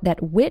know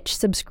that witch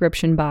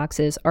subscription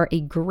boxes are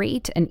a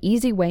great and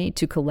easy way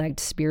to collect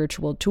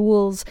spiritual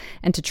tools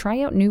and to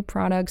try out new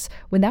products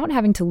without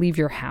having to leave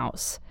your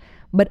house.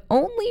 But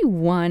only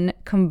one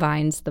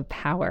combines the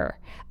power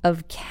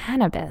of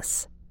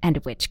cannabis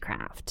and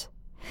witchcraft.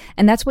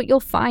 And that's what you'll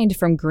find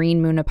from Green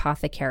Moon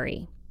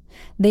Apothecary.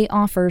 They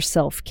offer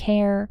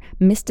self-care,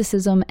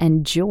 mysticism,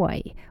 and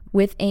joy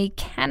with a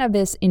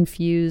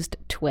cannabis-infused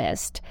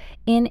twist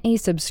in a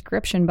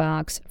subscription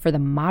box for the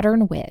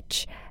modern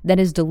witch that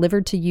is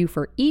delivered to you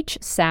for each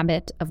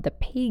Sabbath of the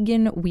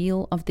pagan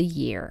wheel of the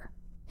year.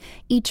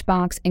 Each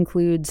box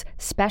includes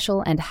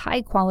special and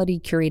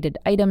high-quality curated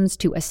items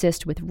to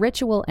assist with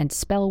ritual and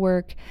spell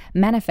work,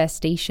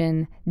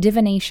 manifestation,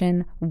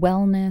 divination,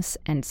 wellness,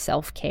 and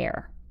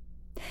self-care.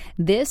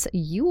 This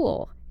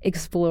Yule,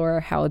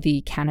 explore how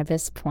the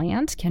cannabis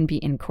plant can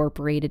be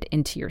incorporated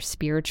into your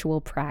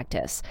spiritual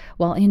practice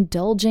while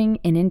indulging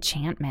in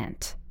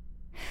enchantment.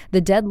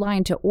 The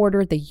deadline to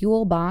order the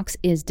Yule box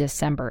is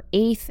December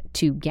 8th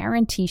to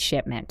guarantee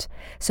shipment.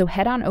 So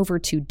head on over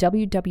to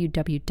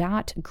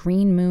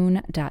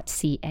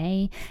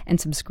www.greenmoon.ca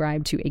and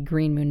subscribe to a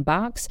Green Moon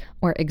box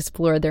or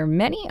explore their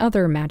many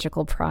other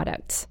magical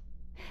products.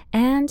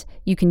 And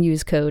you can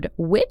use code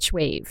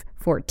WitchWave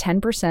for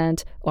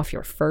 10% off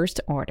your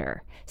first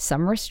order.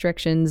 Some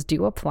restrictions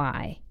do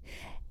apply.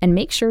 And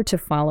make sure to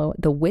follow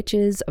the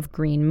Witches of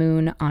Green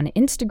Moon on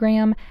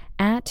Instagram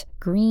at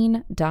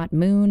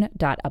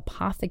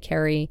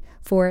green.moon.apothecary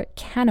for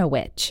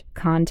Canna-Witch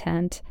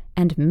content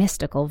and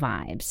mystical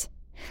vibes.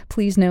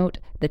 Please note,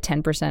 the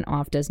 10%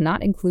 off does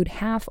not include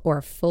half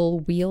or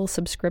full wheel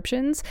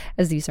subscriptions,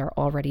 as these are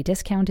already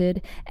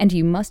discounted, and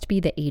you must be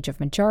the age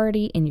of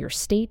majority in your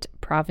state,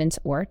 province,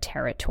 or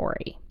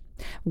territory.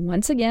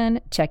 Once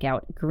again, check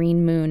out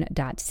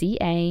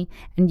greenmoon.ca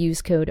and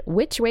use code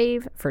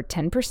WitchWave for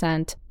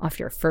 10% off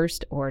your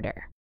first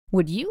order.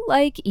 Would you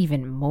like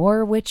even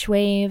more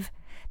WitchWave?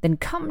 Then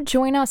come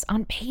join us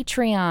on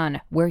Patreon,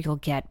 where you'll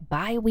get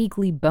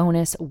bi-weekly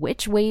bonus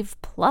WitchWave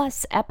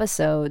Plus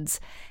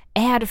episodes,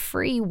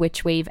 ad-free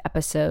WitchWave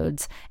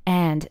episodes,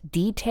 and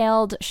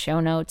detailed show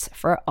notes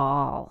for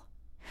all.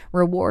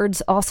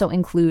 Rewards also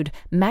include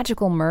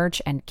magical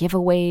merch and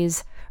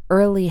giveaways,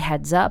 early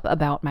heads up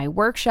about my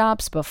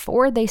workshops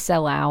before they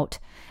sell out,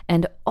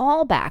 and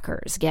all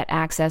backers get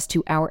access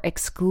to our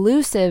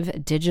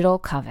exclusive digital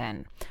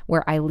coven,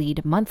 where I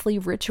lead monthly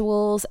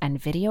rituals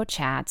and video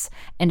chats,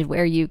 and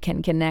where you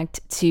can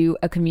connect to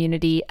a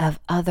community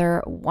of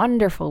other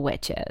wonderful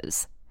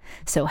witches.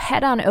 So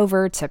head on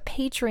over to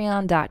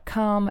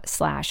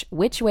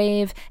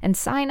patreon.com/witchwave and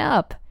sign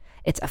up.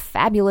 It's a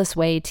fabulous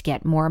way to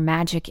get more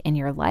magic in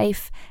your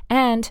life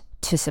and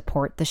to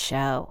support the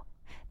show.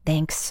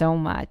 Thanks so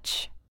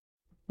much.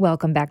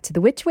 Welcome back to the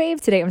Witch Wave.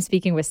 Today I'm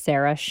speaking with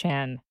Sarah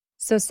Shin.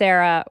 So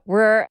Sarah,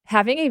 we're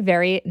having a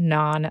very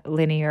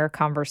non-linear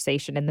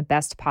conversation in the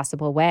best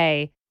possible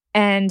way.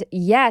 And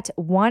yet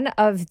one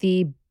of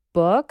the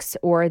books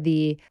or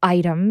the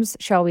items,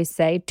 shall we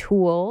say,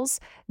 tools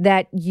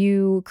that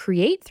you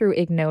create through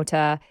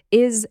Ignota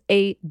is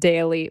a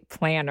daily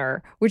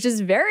planner, which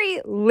is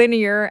very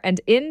linear and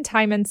in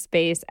time and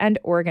space and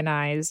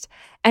organized.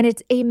 And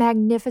it's a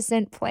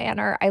magnificent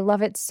planner. I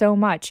love it so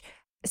much.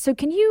 So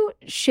can you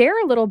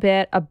share a little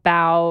bit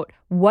about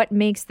what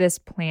makes this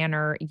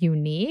planner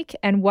unique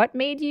and what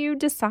made you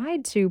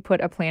decide to put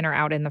a planner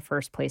out in the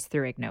first place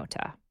through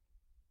Ignota?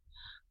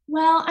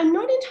 Well, I'm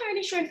not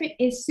entirely sure if it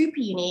is super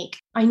unique.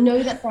 I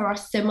know that there are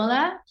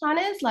similar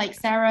planners, like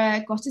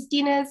Sarah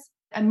Gottesdiener's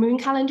a moon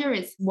calendar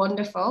is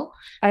wonderful.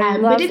 I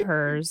But love it,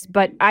 hers,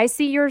 but I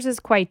see yours as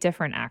quite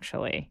different,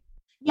 actually.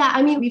 yeah,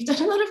 I mean, we've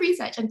done a lot of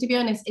research, and to be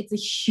honest, it's a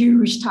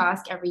huge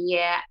task every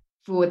year.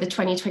 For the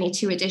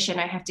 2022 edition,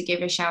 I have to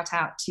give a shout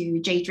out to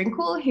Jay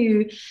Drinkle,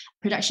 who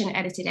production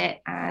edited it,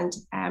 and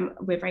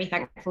we're very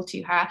thankful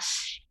to her.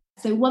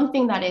 So one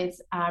thing that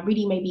is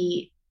really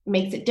maybe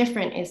makes it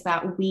different is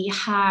that we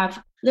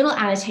have little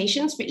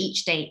annotations for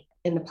each date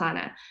in the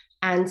planner.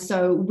 And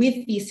so with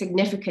these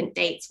significant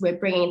dates, we're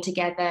bringing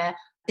together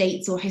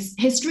dates or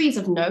histories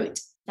of note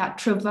that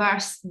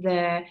traverse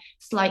the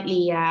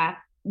slightly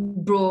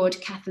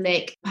broad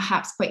Catholic,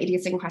 perhaps quite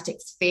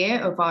idiosyncratic sphere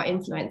of our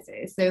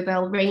influences. So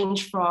they'll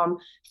range from,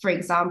 for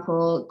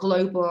example,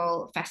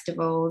 global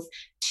festivals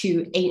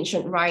to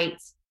ancient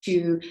rites,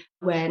 to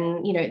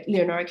when,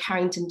 Leonora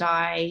Carrington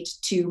died,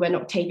 to when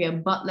Octavia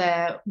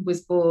Butler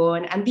was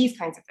born, and these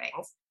kinds of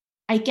things.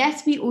 I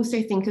guess we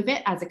also think of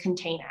it as a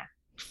container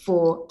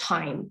for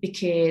time,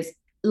 because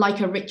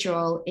like a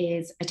ritual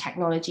is a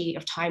technology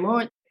of time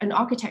or an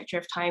architecture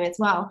of time as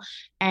well.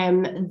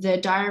 The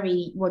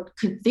diary, one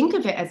could think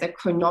of it as a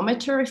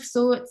chronometer of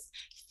sorts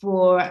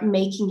for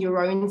making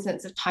your own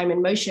sense of time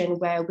and motion,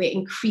 where we're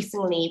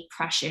increasingly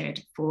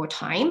pressured for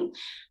time.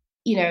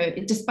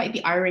 Despite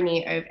the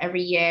irony of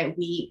every year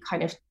we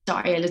kind of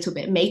die a little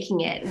bit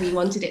making it, we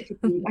wanted it to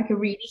be like a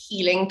really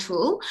healing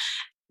tool.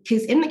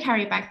 Because in the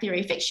carry back theory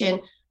of fiction,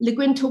 Le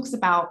Guin talks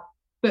about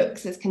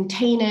books as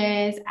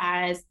containers,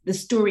 as the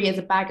story as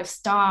a bag of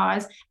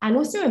stars, and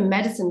also a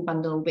medicine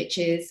bundle, which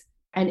is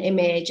an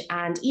image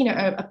and,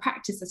 a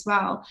practice as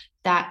well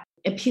that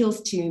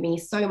appeals to me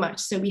so much.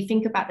 So we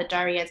think about the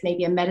diary as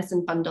maybe a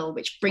medicine bundle,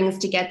 which brings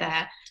together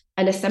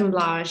an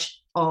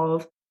assemblage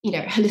of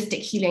holistic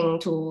healing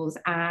tools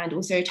and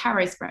also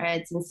tarot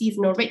spreads and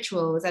seasonal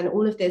rituals and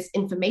all of this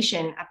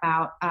information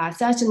about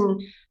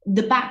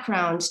the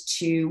background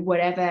to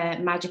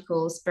whatever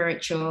magical,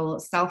 spiritual,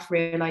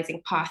 self-realizing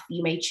path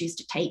you may choose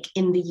to take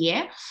in the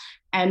year.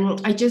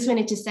 I just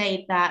wanted to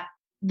say that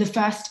the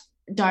first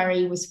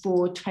diary was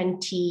for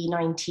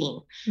 2019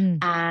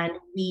 and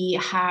we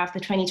have the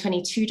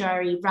 2022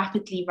 diary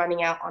rapidly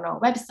running out on our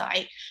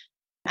website.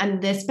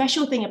 And the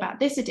special thing about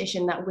this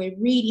edition that we're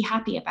really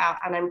happy about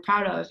and I'm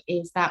proud of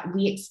is that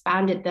we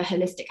expanded the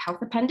holistic health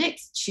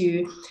appendix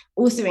to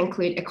also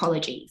include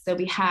ecology. So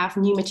we have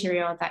new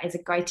material that is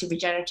a guide to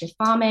regenerative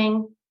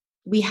farming.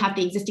 We have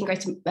the existing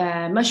guide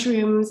to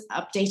mushrooms,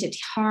 updated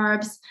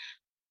herbs,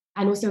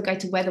 and also a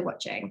guide to weather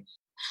watching.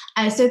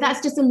 So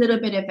that's just a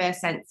little bit of a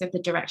sense of the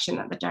direction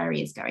that the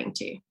diary is going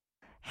to.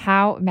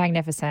 How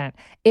magnificent.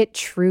 It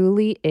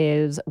truly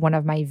is one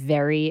of my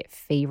very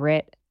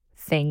favorite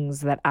things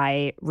that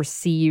I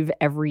receive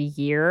every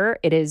year.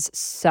 It is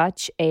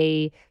such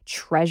a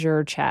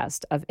treasure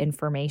chest of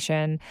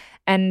information.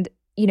 And,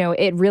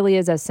 it really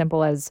is as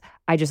simple as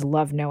I just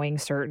love knowing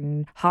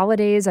certain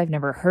holidays I've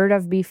never heard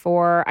of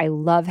before. I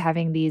love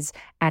having these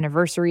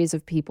anniversaries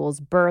of people's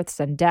births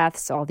and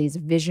deaths, all these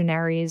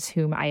visionaries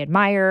whom I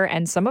admire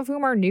and some of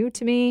whom are new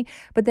to me.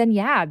 But then,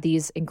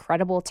 these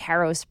incredible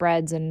tarot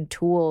spreads and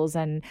tools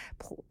and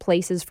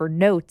places for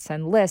notes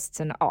and lists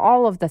and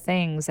all of the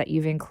things that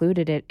you've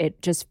included.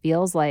 It just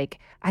feels like,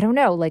 I don't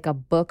know, like a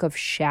book of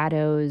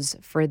shadows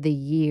for the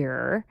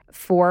year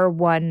for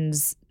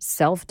one's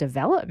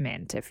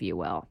self-development, if you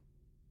will.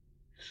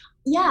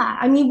 Yeah,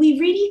 I mean, we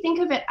really think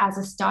of it as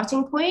a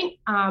starting point.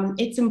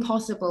 It's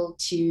impossible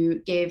to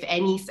give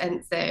any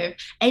sense of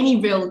any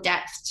real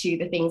depth to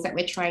the things that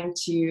we're trying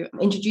to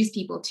introduce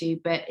people to,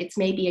 but it's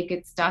maybe a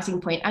good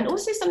starting point and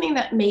also something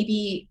that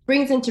maybe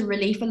brings into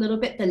relief a little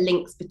bit the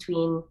links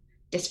between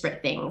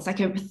disparate things.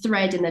 Like a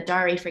thread in the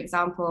diary, for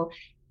example,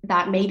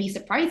 that may be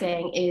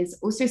surprising is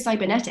also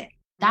cybernetic,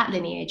 that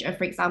lineage of,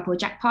 for example,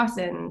 Jack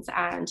Parsons.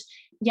 And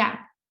yeah.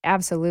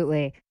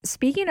 Absolutely.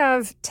 Speaking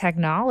of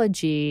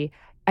technology,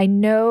 I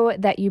know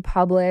that you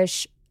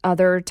publish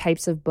other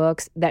types of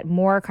books that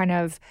more kind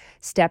of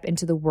step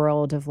into the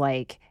world of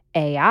like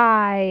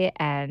AI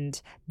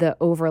and the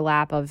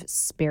overlap of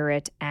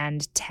spirit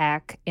and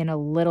tech in a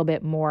little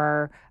bit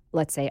more,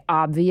 let's say,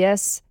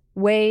 obvious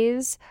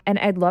ways. And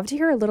I'd love to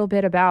hear a little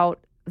bit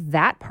about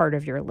that part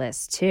of your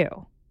list too.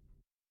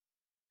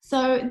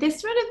 So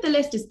this thread of the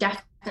list is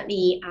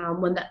definitely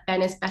one that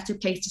Ben is better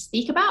placed to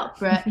speak about,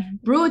 but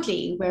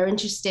broadly, we're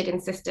interested in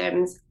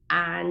systems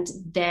and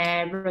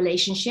their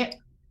relationship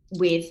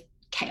with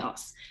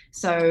chaos.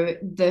 So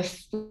the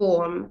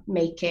form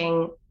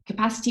making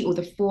capacity or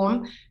the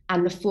form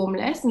and the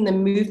formless and the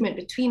movement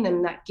between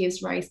them that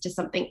gives rise to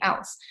something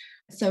else.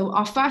 So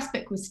our first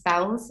book was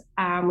Spells,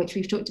 which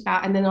we've talked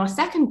about. And then our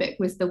second book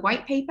was the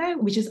White Paper,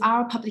 which is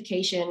our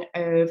publication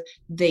of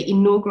the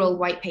inaugural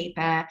white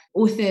paper,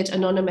 authored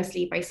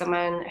anonymously by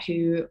someone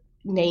who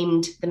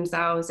named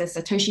themselves as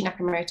Satoshi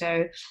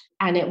Nakamoto.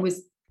 And it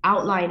was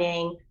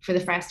outlining for the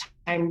first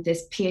time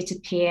this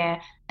peer-to-peer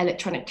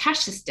electronic cash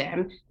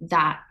system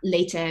that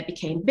later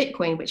became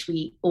Bitcoin, which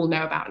we all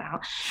know about now.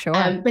 Sure.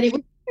 But it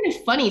was kind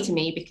of funny to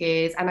me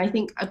because, and I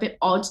think a bit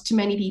odd to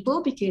many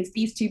people, because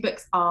these two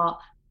books are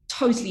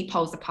totally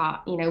poles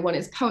apart. One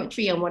is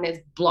poetry and one is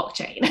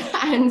blockchain.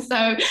 And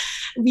so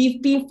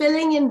we've been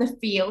filling in the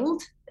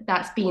field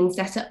that's been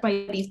set up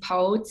by these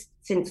poles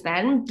since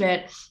then.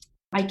 But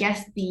I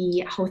guess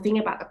the whole thing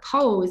about the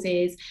poles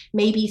is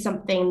maybe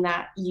something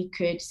that you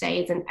could say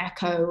is an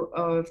echo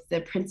of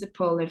the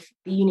principle of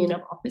the union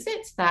of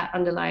opposites that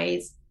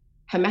underlies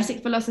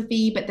Hermetic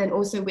philosophy, but then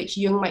also which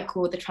Jung might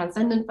call the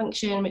transcendent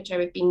function, which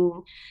I've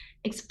been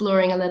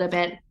exploring a little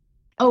bit.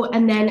 Oh,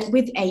 and then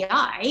with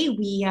AI,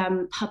 we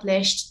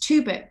published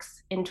two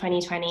books in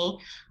 2020.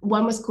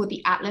 One was called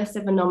The Atlas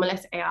of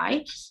Anomalous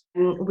AI,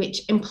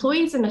 which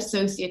employs an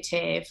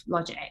associative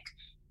logic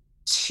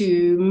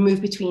to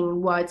move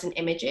between words and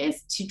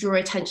images to draw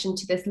attention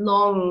to this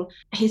long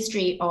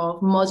history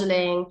of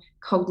modeling,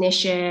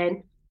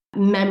 cognition,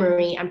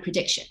 memory, and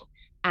prediction.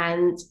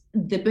 And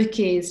the book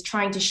is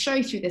trying to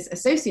show through this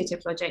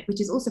associative logic, which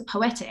is also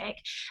poetic,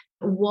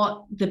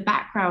 what the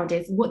background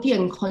is, what the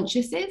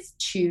unconscious is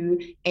to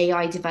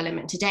AI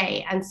development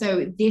today. And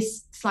so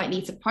this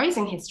slightly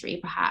surprising history,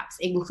 perhaps,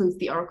 includes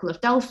the Oracle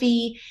of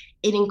Delphi,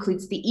 it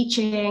includes the I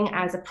Ching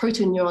as a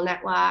proto-neural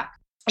network,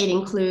 it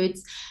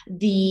includes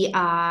the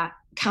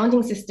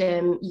counting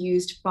system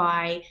used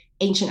by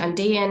ancient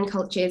Andean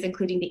cultures,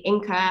 including the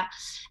Inca.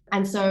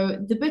 And so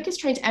the book is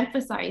trying to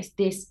emphasize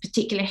this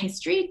particular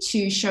history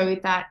to show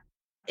that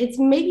it's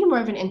maybe more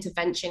of an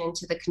intervention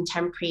into the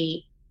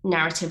contemporary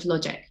narrative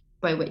logic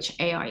by which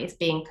AI is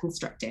being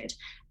constructed.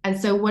 And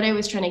so what I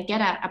was trying to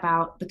get at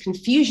about the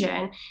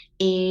confusion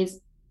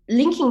is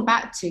linking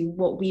back to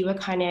what we were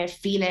kind of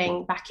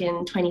feeling back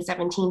in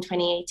 2017,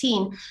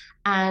 2018.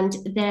 And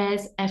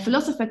there's a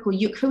philosopher called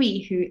Yuk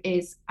Hui, who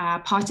is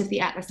part of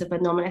the Atlas of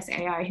Anomalous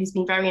AI, who's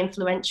been very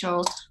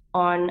influential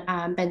on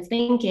Ben's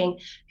thinking,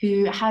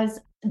 who has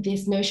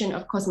this notion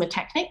of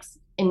cosmotechnics,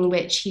 in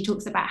which he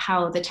talks about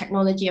how the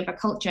technology of a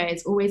culture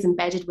is always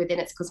embedded within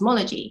its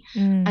cosmology.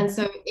 And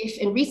so if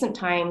in recent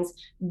times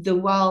the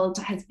world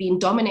has been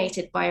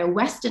dominated by a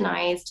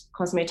westernized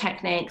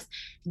cosmotechnics,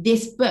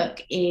 this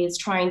book is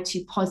trying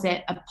to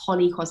posit a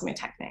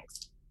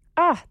polycosmotechnics.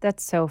 Ah,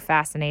 that's so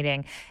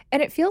fascinating.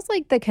 And it feels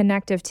like the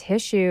connective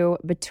tissue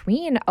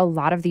between a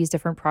lot of these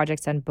different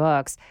projects and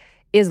books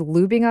is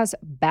looping us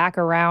back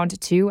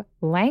around to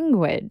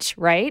language,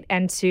 right?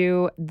 And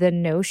to the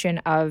notion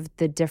of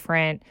the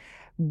different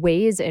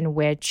ways in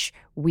which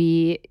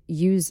we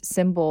use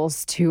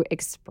symbols to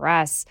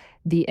express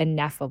the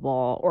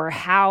ineffable, or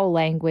how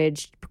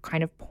language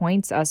kind of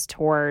points us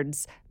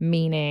towards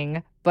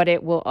meaning, but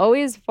it will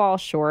always fall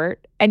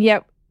short. And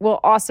yet will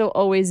also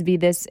always be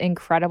this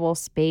incredible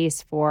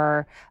space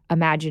for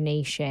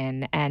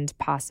imagination and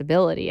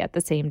possibility at the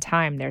same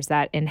time. There's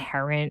that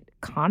inherent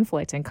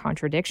conflict and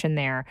contradiction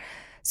there.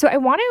 So I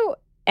want to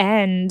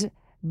end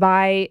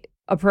by,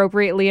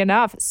 appropriately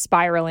enough,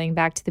 spiraling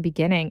back to the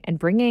beginning and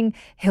bringing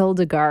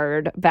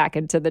Hildegard back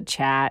into the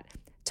chat,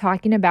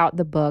 talking about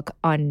the book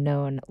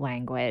Unknown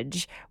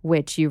Language,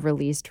 which you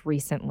released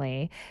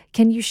recently.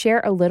 Can you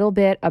share a little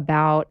bit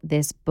about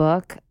this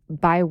book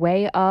by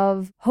way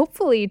of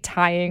hopefully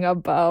tying a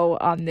bow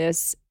on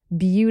this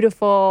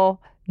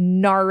beautiful,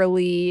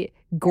 gnarly,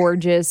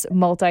 gorgeous,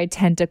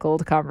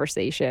 multi-tentacled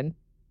conversation?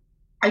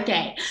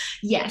 Okay,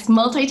 yes,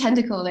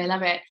 multi-tentacled, I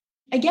love it.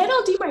 Again,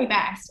 I'll do my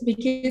best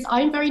because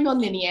I'm very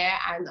nonlinear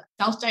and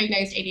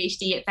self-diagnosed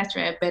ADHD,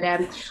 etc. But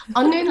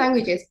Unknown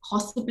Language is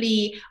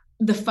possibly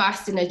the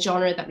first in a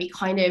genre that we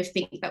kind of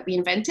think that we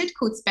invented,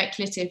 called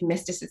speculative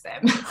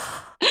mysticism.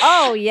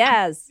 Oh,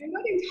 yes. I'm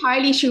not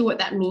entirely sure what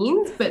that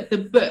means, but the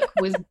book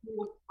was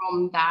born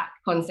from that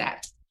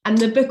concept. And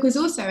the book was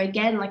also,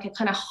 again, like a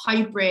kind of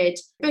hybrid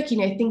book,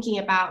 thinking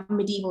about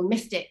medieval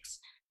mystics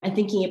and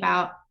thinking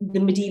about the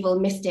medieval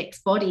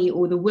mystic's body,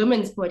 or the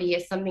woman's body,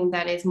 as something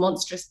that is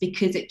monstrous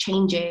because it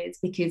changes,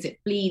 because it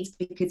bleeds,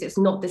 because it's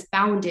not this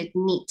bounded,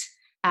 neat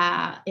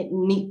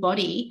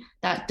body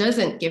that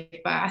doesn't give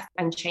birth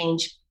and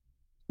change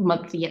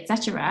monthly,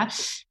 etc.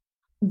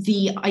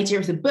 The idea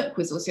of the book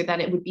was also that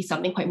it would be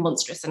something quite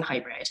monstrous and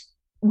hybrid,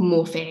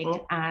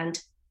 morphing and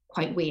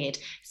quite weird.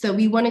 So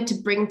we wanted to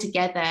bring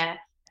together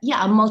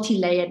a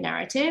multi-layered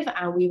narrative,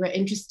 and we were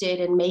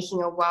interested in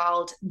making a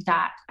world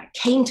that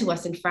came to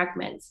us in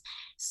fragments.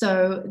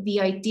 So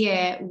the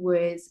idea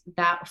was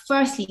that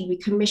firstly, we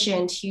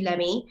commissioned Hugh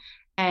Lemmy,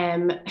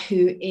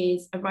 who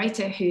is a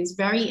writer who's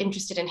very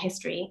interested in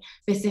history,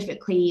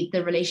 specifically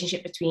the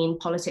relationship between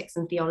politics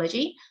and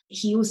theology.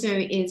 He also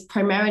is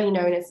primarily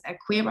known as a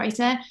queer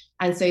writer,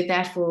 and so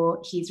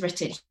therefore he's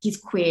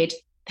queered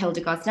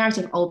Hildegard's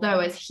narrative, although,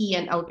 as he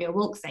and Elvira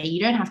Wilk say,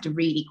 you don't have to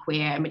really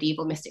queer a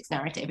medieval mystics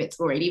narrative, it's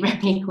already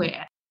very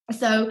queer.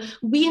 So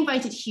we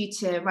invited Hugh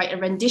to write a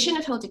rendition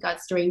of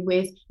Hildegard's story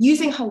with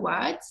using her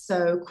words,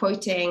 so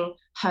quoting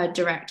her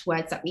direct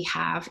words that we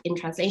have in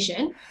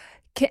translation.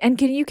 And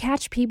can you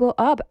catch people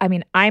up? I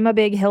mean, I'm a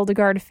big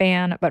Hildegard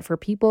fan, but for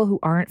people who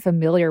aren't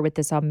familiar with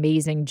this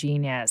amazing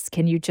genius,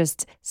 can you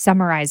just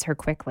summarize her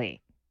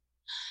quickly?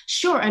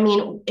 Sure. I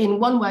mean, in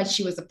one word,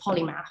 she was a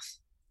polymath.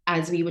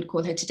 as we would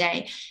call her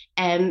today.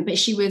 But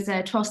she was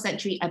a 12th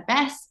century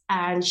abbess,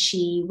 and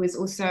she was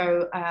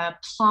also a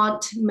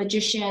plant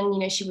magician. You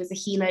know, she was a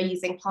healer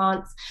using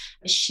plants.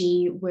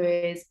 She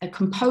was a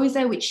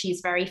composer, which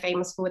she's very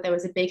famous for. There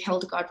was a big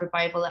Hildegard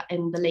revival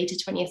in the later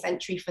 20th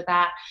century for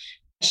that.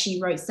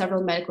 She wrote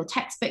several medical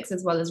textbooks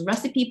as well as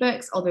recipe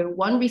books, although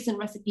one recent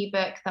recipe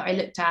book that I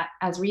looked at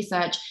as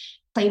research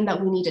claimed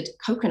that we needed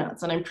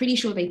coconuts, and I'm pretty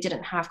sure they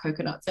didn't have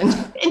coconuts in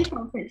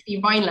 12th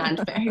century Rhineland,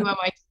 but who am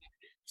I?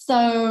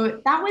 So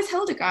that was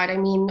Hildegard. I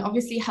mean,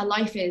 obviously her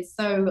life is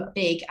so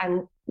big,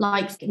 and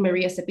like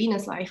Maria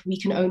Sabina's life, we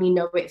can only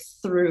know it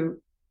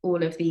through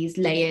all of these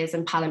layers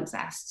and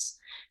palimpsests.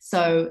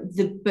 So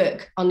the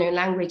book Unknown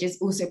Language is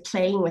also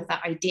playing with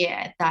that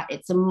idea that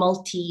it's a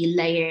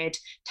multi-layered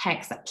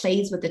text that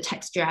plays with the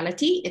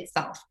textuality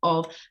itself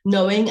of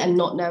knowing and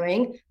not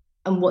knowing,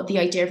 and what the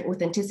idea of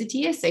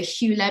authenticity is. So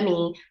Hugh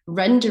Lemmy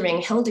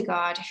rendering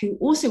Hildegard, who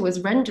also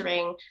was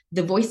rendering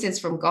the voices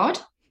from God,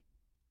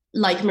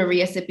 like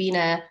Maria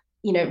Sabina,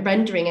 you know,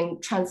 rendering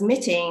and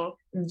transmitting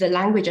the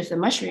language of the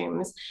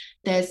mushrooms.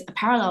 There's a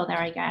parallel there,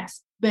 I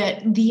guess.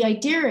 But the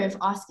idea of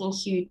asking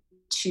Hugh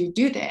to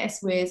do this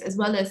was, as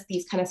well as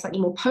these kind of slightly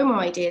more pomo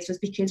ideas, was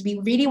because we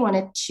really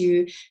wanted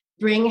to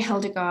bring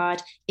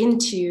Hildegard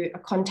into a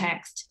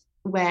context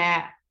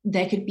where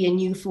there could be a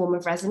new form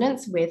of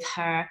resonance with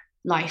her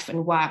life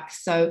and work.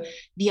 So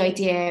the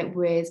idea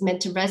was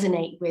meant to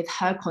resonate with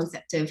her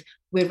concept of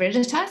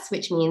viriditas,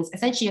 which means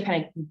essentially a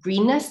kind of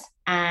greenness,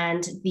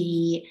 and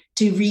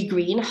to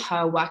regreen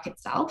her work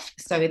itself,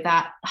 so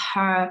that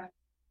her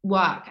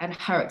work and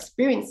her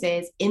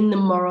experiences in the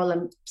moral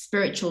and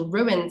spiritual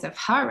ruins of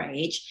her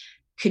age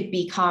could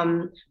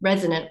become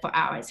resonant for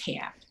ours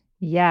here.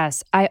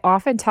 Yes, I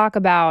often talk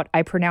about,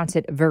 I pronounce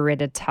it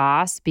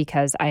viriditas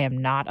because I am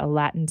not a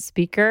Latin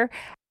speaker.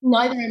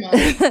 Neither am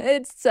I.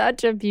 It's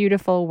such a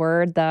beautiful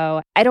word,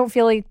 though. I don't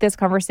feel like this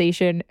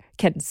conversation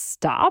can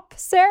stop,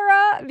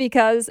 Sarah,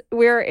 because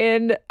we're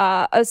in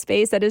a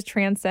space that is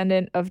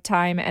transcendent of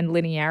time and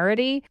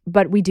linearity,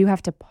 but we do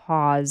have to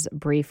pause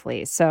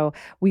briefly. So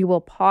we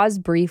will pause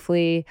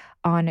briefly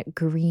on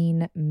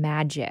green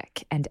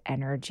magic and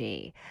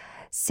energy.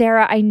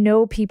 Sarah, I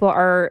know people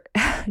are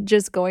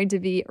just going to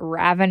be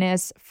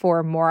ravenous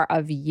for more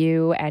of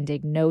you and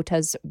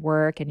Ignota's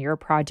work and your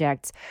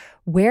projects.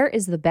 Where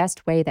is the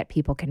best way that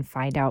people can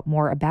find out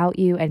more about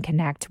you and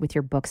connect with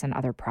your books and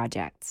other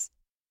projects?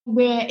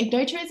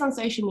 Ignota is on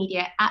social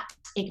media at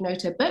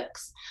Ignota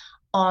Books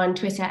on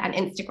Twitter and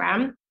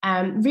Instagram.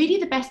 Really,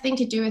 the best thing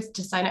to do is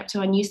to sign up to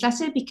our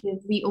newsletter,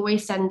 because we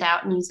always send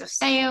out news of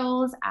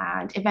sales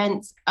and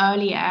events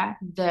earlier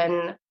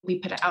than we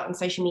put it out on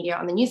social media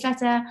on the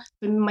newsletter.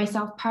 For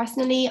myself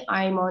personally,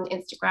 I'm on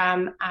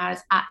Instagram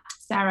as at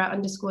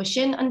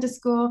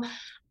Sarah_Shin_.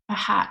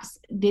 Perhaps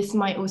this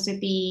might also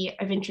be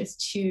of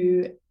interest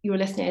to your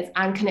listeners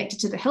and connected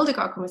to the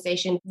Hildegard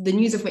conversation, the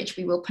news of which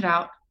we will put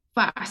out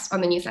first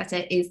on the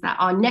newsletter is that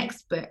our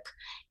next book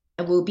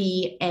will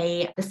be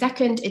the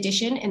second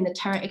edition in the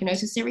Terra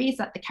Ignota series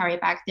that the Carrier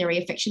Bag Theory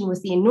of Fiction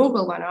was the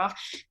inaugural one of,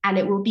 and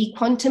it will be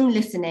Quantum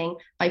Listening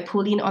by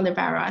Pauline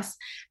Oliveros.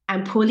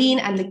 And Pauline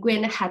and Le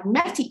Guin had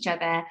met each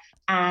other,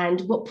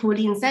 and what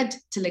Pauline said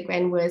to Le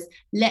Guin was,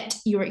 let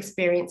your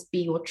experience be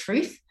your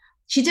truth.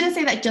 She didn't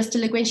say that just to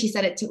Le Guin, she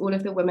said it to all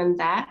of the women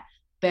there,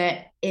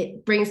 but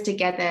it brings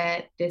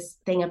together this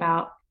thing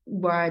about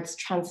words,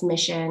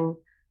 transmission,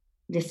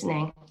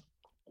 listening.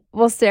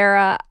 Well,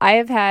 Sarah, I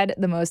have had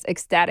the most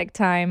ecstatic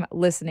time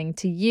listening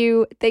to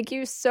you. Thank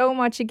you so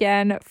much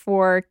again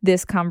for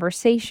this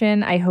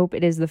conversation. I hope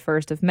it is the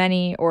first of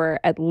many, or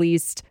at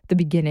least the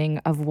beginning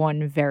of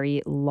one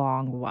very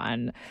long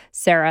one.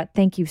 Sarah,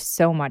 thank you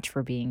so much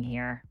for being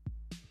here.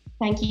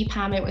 Thank you,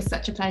 Pam. It was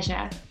such a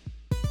pleasure.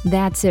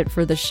 That's it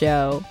for the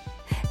show.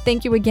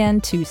 Thank you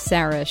again to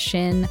Sarah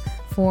Shin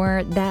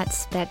for that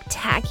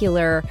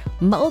spectacular,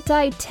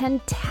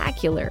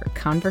 multi-tentacular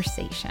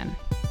conversation.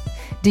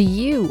 Do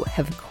you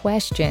have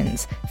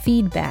questions,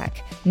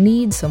 feedback,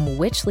 need some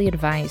witchly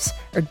advice,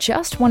 or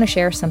just want to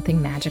share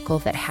something magical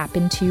that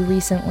happened to you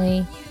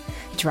recently?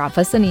 Drop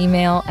us an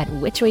email at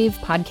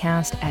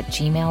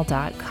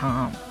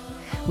witchwavepodcast@gmail.com.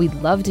 We'd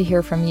love to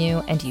hear from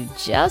you, and you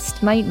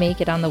just might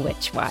make it on the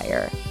Witch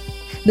Wire.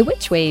 The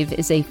Witch Wave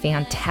is a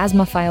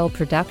Phantasmophile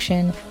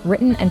production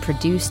written and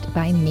produced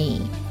by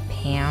me,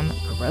 Pam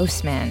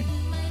Grossman.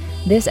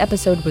 This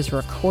episode was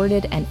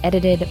recorded and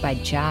edited by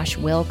Josh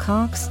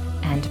Wilcox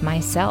and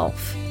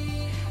myself.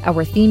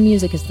 Our theme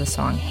music is the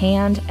song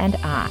Hand and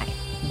I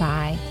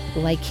by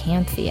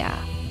Lycanthia.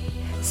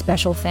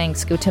 Special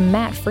thanks go to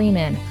Matt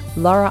Freeman,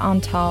 Laura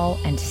Antal,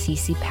 and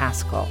Cece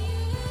Pascal.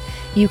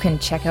 You can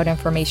check out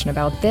information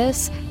about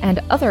this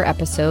and other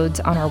episodes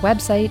on our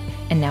website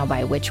and now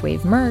buy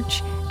Witchwave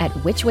merch at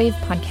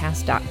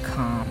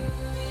witchwavepodcast.com.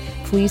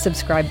 Please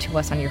subscribe to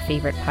us on your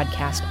favorite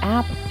podcast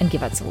app and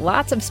give us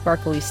lots of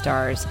sparkly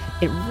stars.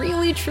 It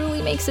really,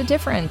 truly makes a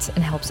difference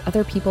and helps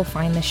other people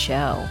find the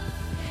show.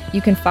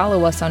 You can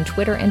follow us on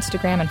Twitter,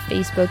 Instagram, and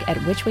Facebook at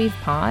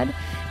WitchWavePod,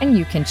 And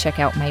you can check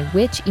out my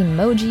witch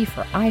emoji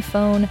for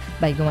iPhone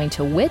by going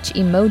to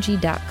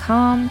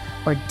witchemoji.com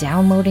or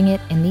downloading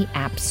it in the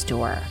App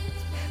Store.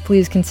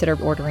 Please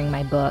consider ordering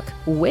my book,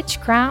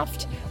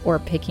 Witchcraft, or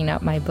picking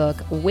up my book,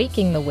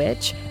 Waking the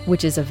Witch,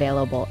 which is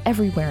available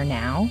everywhere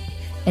now.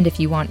 And if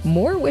you want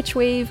more Witch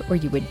Wave or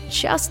you would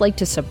just like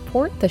to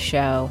support the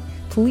show,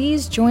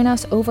 please join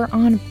us over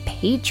on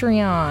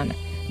Patreon.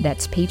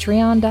 That's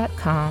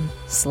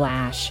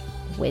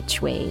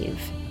patreon.com/witchwave.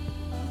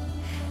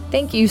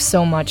 Thank you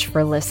so much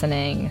for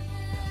listening.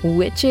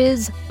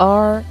 Witches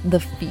are the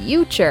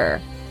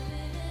future.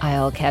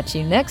 I'll catch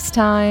you next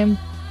time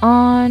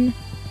on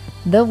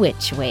The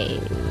Witch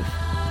Wave.